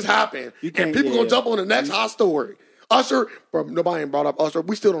 bad things happen. You And can't- people gonna yeah. jump on the next hot story. Usher, bro, nobody ain't brought up Usher.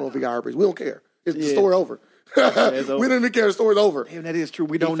 We still don't know if he got herpes. We don't care. It's the Yeah. story over. it's We over. don't even care. The story's over. Damn, that is true.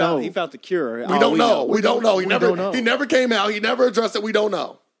 We don't know. He found the cure. We don't know. We don't know. We don't know. He never came out. He never addressed it. We don't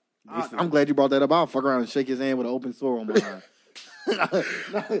know. I'm glad you brought that up. I'll fuck around and shake his hand with an open sore on my eye.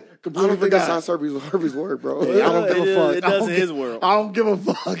 Completely don't think that's how forgot. herpes work, bro. I don't give a fuck. It does in his world. I don't give a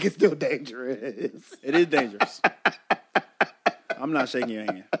fuck. It's still dangerous. It is dangerous. I'm not shaking your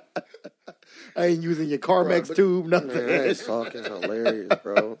hand. I ain't using your Carmex tube, nothing. Man, that's fucking hilarious,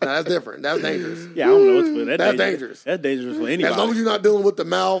 bro. Nah, that's different. That's dangerous. Yeah, I don't know what to put. That's dangerous. That's dangerous for anybody. As long as you're not dealing with the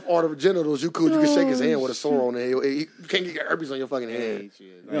mouth or the genitals, you cool. You can shake his hand with a sore on it. You can't get herpes on your fucking hand.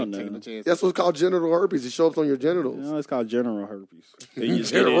 That's what's called genital herpes. It shows up on your genitals. No, it's called general herpes. You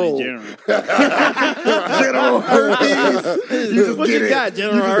just General. get it in General general. herpes. You just What get you it. got,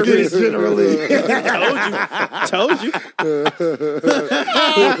 general You herpes? just get it generally. Told you.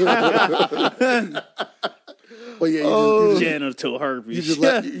 But yeah, Genital herpes. you just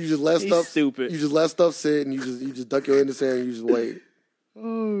let He's stuff. stupid. You just let stuff sit, and you just duck your head in the sand, and you just wait.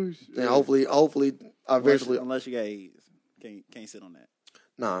 Oh shit. And hopefully, eventually, Unless you got AIDS, can't sit on that.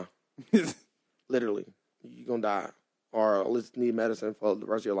 nah, literally, you're gonna die, or at least need medicine for the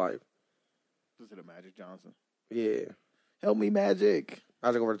rest of your life. This is a Magic Johnson. Yeah, Help me, Magic.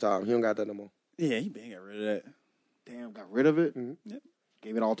 Magic over the top. He don't got that no more. Yeah, he been got rid of that. Damn, got rid of it. Mhm. Yep.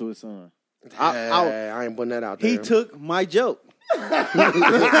 Gave it all to his son. I ain't putting that out there. He took my joke.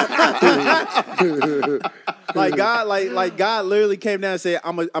 Like God literally came down and said,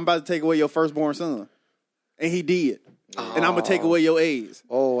 I'm about to take away your firstborn son. And he did. And I'm gonna take away your AIDS.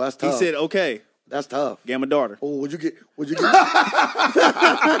 Oh, that's He tough. said, okay. That's tough. Gave him a daughter. Oh, would you get?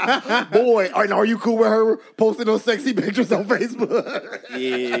 Boy, are you cool with her posting those sexy pictures on Facebook?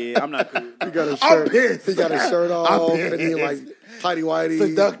 Yeah, I'm not cool. He got a I'm shirt. pissed. He got his shirt off, I'm and he like tighty whitey,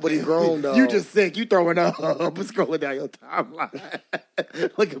 Seductive. but he grown though. You just sick. You throwing up. Scrolling down your timeline.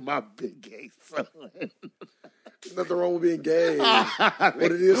 Look at my big gay son. nothing wrong with being gay. But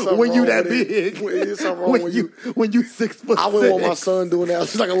it is something when wrong you that with big. It is something wrong when you 6 foot. I wouldn't want my son doing that.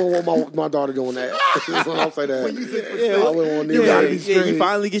 It's like I wouldn't want my daughter doing that. That's what I'll say that. When you 6 foot. I wouldn't want You neither. gotta be Yeah, straight. you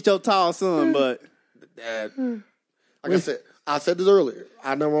finally get your tall son, but Dad. Like I said this earlier. I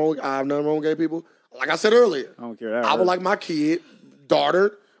have nothing wrong with gay people. Like I said earlier, I don't care. That I would hurt. like my kid,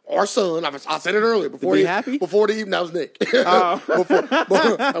 daughter, or son. I said it earlier before be he happy? Before the even that was Nick. Oh. that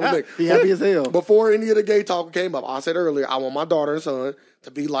was Nick. He happy as hell. Before any of the gay talk came up, I said earlier, I want my daughter and son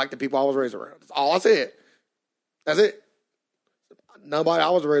to be like the people I was raised around. That's all I said. That's it. Nobody I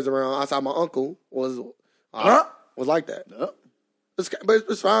was raised around outside my uncle was like that. But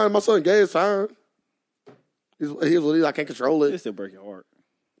it's fine. My son gay. It's fine. He's what he is. I can't control It it. still break your heart.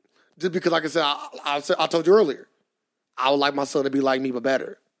 Just because, like I said, I told you earlier, I would like my son to be like me, but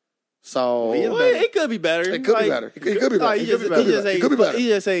better. So Well, it could be better. It could be better. It could be better. Like, It could be better. He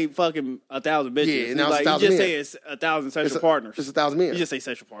just say fucking 1,000 bitches. Yeah, now it's Like, 1,000 you just men. say it's 1,000 sexual partners. It's 1,000 men. You just say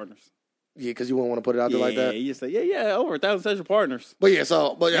sexual partners. Yeah, because you wouldn't want to put it out there like that. You just say, yeah, over 1,000 sexual partners. But yeah, Ain't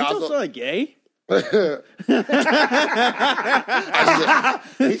your son gay?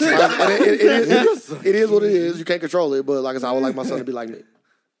 It is what it is. You can't control it, but like I said, I would like my son to be like me.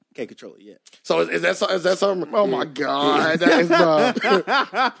 Can't control it yet. So is that something? Oh my God, that is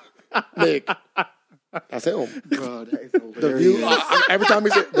Nick. That's him. bro, that is The view. Every time he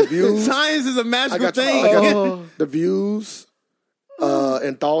said the views, Science is a I magical got you. thing. I got you. The views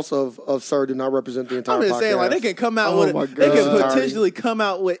and thoughts of Sir do not represent the entire I'm just podcast. saying, like, they can come out Oh with my it. They God. can potentially come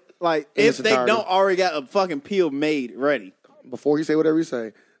out with, like, In if its they entirety. don't already got a fucking peel made ready. Before you say whatever you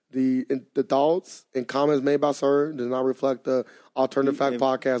say, the thoughts and comments made by Sir does not reflect the Alternative Fact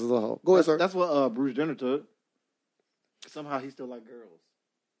podcast as a whole. Go ahead, Sir. That's what Bruce Jenner took. Somehow he still like girls.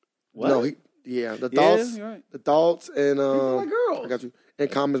 What? No, the thoughts, you're right. the thoughts, and like girls. I got you. And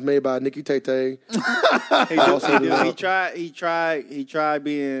comments made by Nikki Tay. He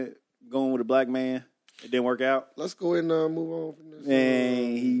tried going with a black man. It didn't work out, Let's go ahead and move on from this.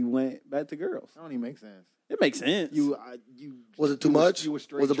 and he went back to girls. That don't even make sense. It makes sense. Was it too much? You were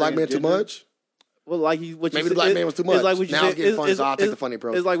straight Was the black man too transgender? much? What Maybe you the said- black man was too much. It's like what you Now said. it's getting funny, so I'll take the funny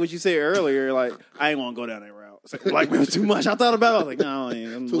approach. It's like what you said earlier. Like, I ain't want to go down that route. It's like, black man was too much. I thought about it. I was like, no,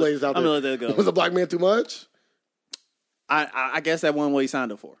 I'm Too late. It's out I'm there. gonna let that Was go. the black man too much? I guess that wasn't what he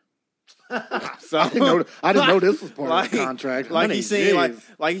signed up for. So I didn't know this was part of the contract. Like Honey, he seen jeez.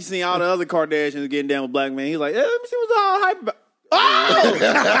 like he seen all the other Kardashians getting down with black men. He's like, let me see what's all hype about. Oh!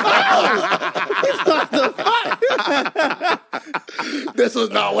 This was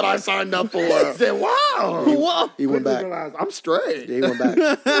not what I signed up for. I said, wow. Whoa. He went back. I'm straight. Yeah, he went back.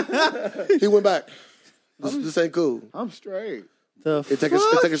 He went back. This ain't cool. I'm straight. The It take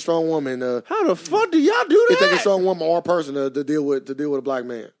a strong woman. How the fuck do y'all do It that? take a strong woman or person to deal with a black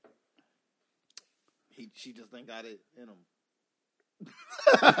man. She just ain't got it in him.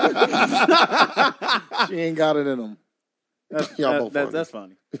 She ain't got it in him. Y'all both funny. That's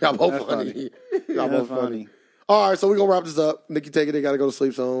funny. Y'all both That's funny. Y'all That's both funny. All right, so we're gonna wrap this up. Nikki, take it. They gotta go to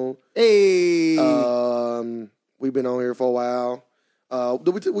sleep soon. Hey. We've been on here for a while.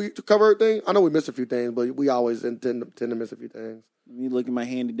 Did we cover everything? I know we missed a few things, but we always tend to miss a few things. Let me look at my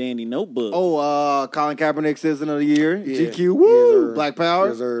handy dandy notebook. Colin Kaepernick Citizen of the Year. Yeah. GQ. Woo. Yes, Black Power.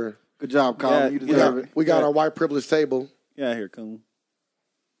 Yes, sir. Good job, Colin. Yeah, You deserve it. We got our white privilege table. Yeah, here, coon.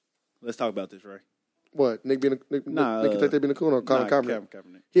 Let's talk about this, Ray. What? Nick being a coon or Colin Kaepernick?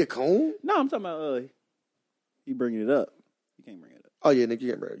 Kaepernick. He a coon? No, I'm talking about he bringing it up. You can't bring it up. Oh yeah, Nick, you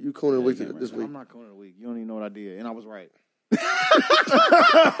can't bring it. You coon of the week this week. I'm not coon of the week. You don't even know what I did, and I was right.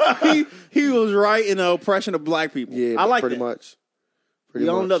 he was right in the oppression of black people. Yeah, I like pretty that. much. He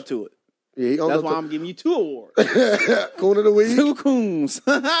owned up to it. Yeah, he owned That's up why to I'm giving you 2 awards. Coon of the week. 2 coons.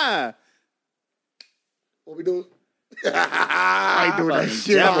 What we doing? I ain't doing that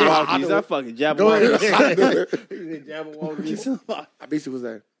shit. Jabberwockies. I fucking Go ahead. Jabberwockies. I basically was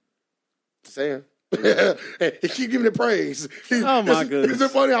there. Just saying. He keep giving it praise. Oh my goodness! Is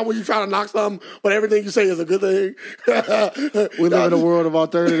it funny how when you try to knock something, but everything you say is a good thing? We live in a world of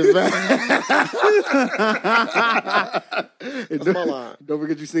alternative facts. That's my line. Don't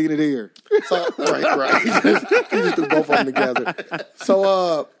forget you singing it here. So, right. He just threw both of them together.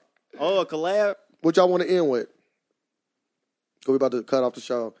 So, a collab. what y'all want to end with? We about to cut off the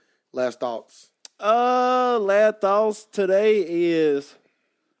show. Last thoughts. Last thoughts today is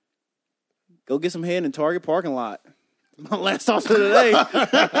go get some head in Target parking lot. My last thoughts of the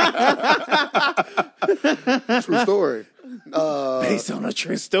day. True story. Based on a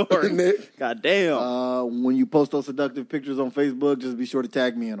true story. Nick. God damn. When you post those seductive pictures on Facebook, just be sure to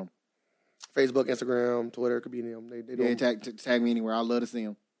tag me in them. Facebook, Instagram, Twitter, it could be in them. They Yeah, don't. tag me anywhere. I'd love to see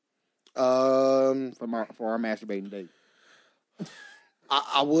them for our masturbating date.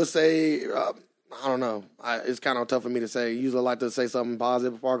 I would say, I don't know. It's kind of tough for me to say. Usually I like to say something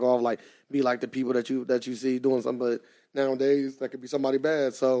positive before I go off, like be like the people that you see doing something, but nowadays that could be somebody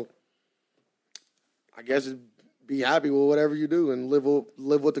bad. So I guess just be happy with whatever you do and live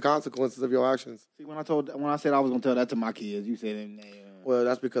with the consequences of your actions. See, when I said I was gonna tell that to my kids, you said, Well,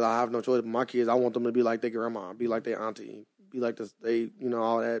 that's because I have no choice. My kids, I want them to be like their grandma, be like their auntie, be like all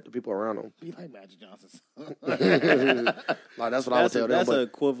that, the people around them. be like Magic Johnson. Like that's what I would tell them. That's an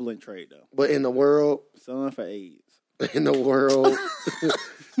equivalent trait, though. But in the world, Son for AIDS. in the world,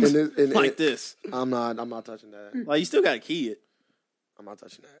 Like this. I'm not touching that. Like, you still got a kid. I'm not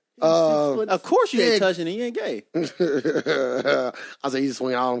touching that. Of course you ain't touching it. You ain't gay. I say he's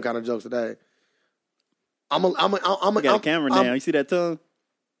swinging all them kind of jokes today. I'm You got a camera down. You see that tongue?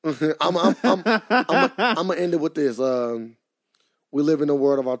 I'm gonna end it with this. We live in a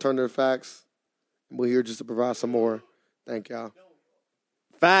world of alternative facts. We're here just to provide some more. Thank y'all.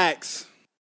 Facts.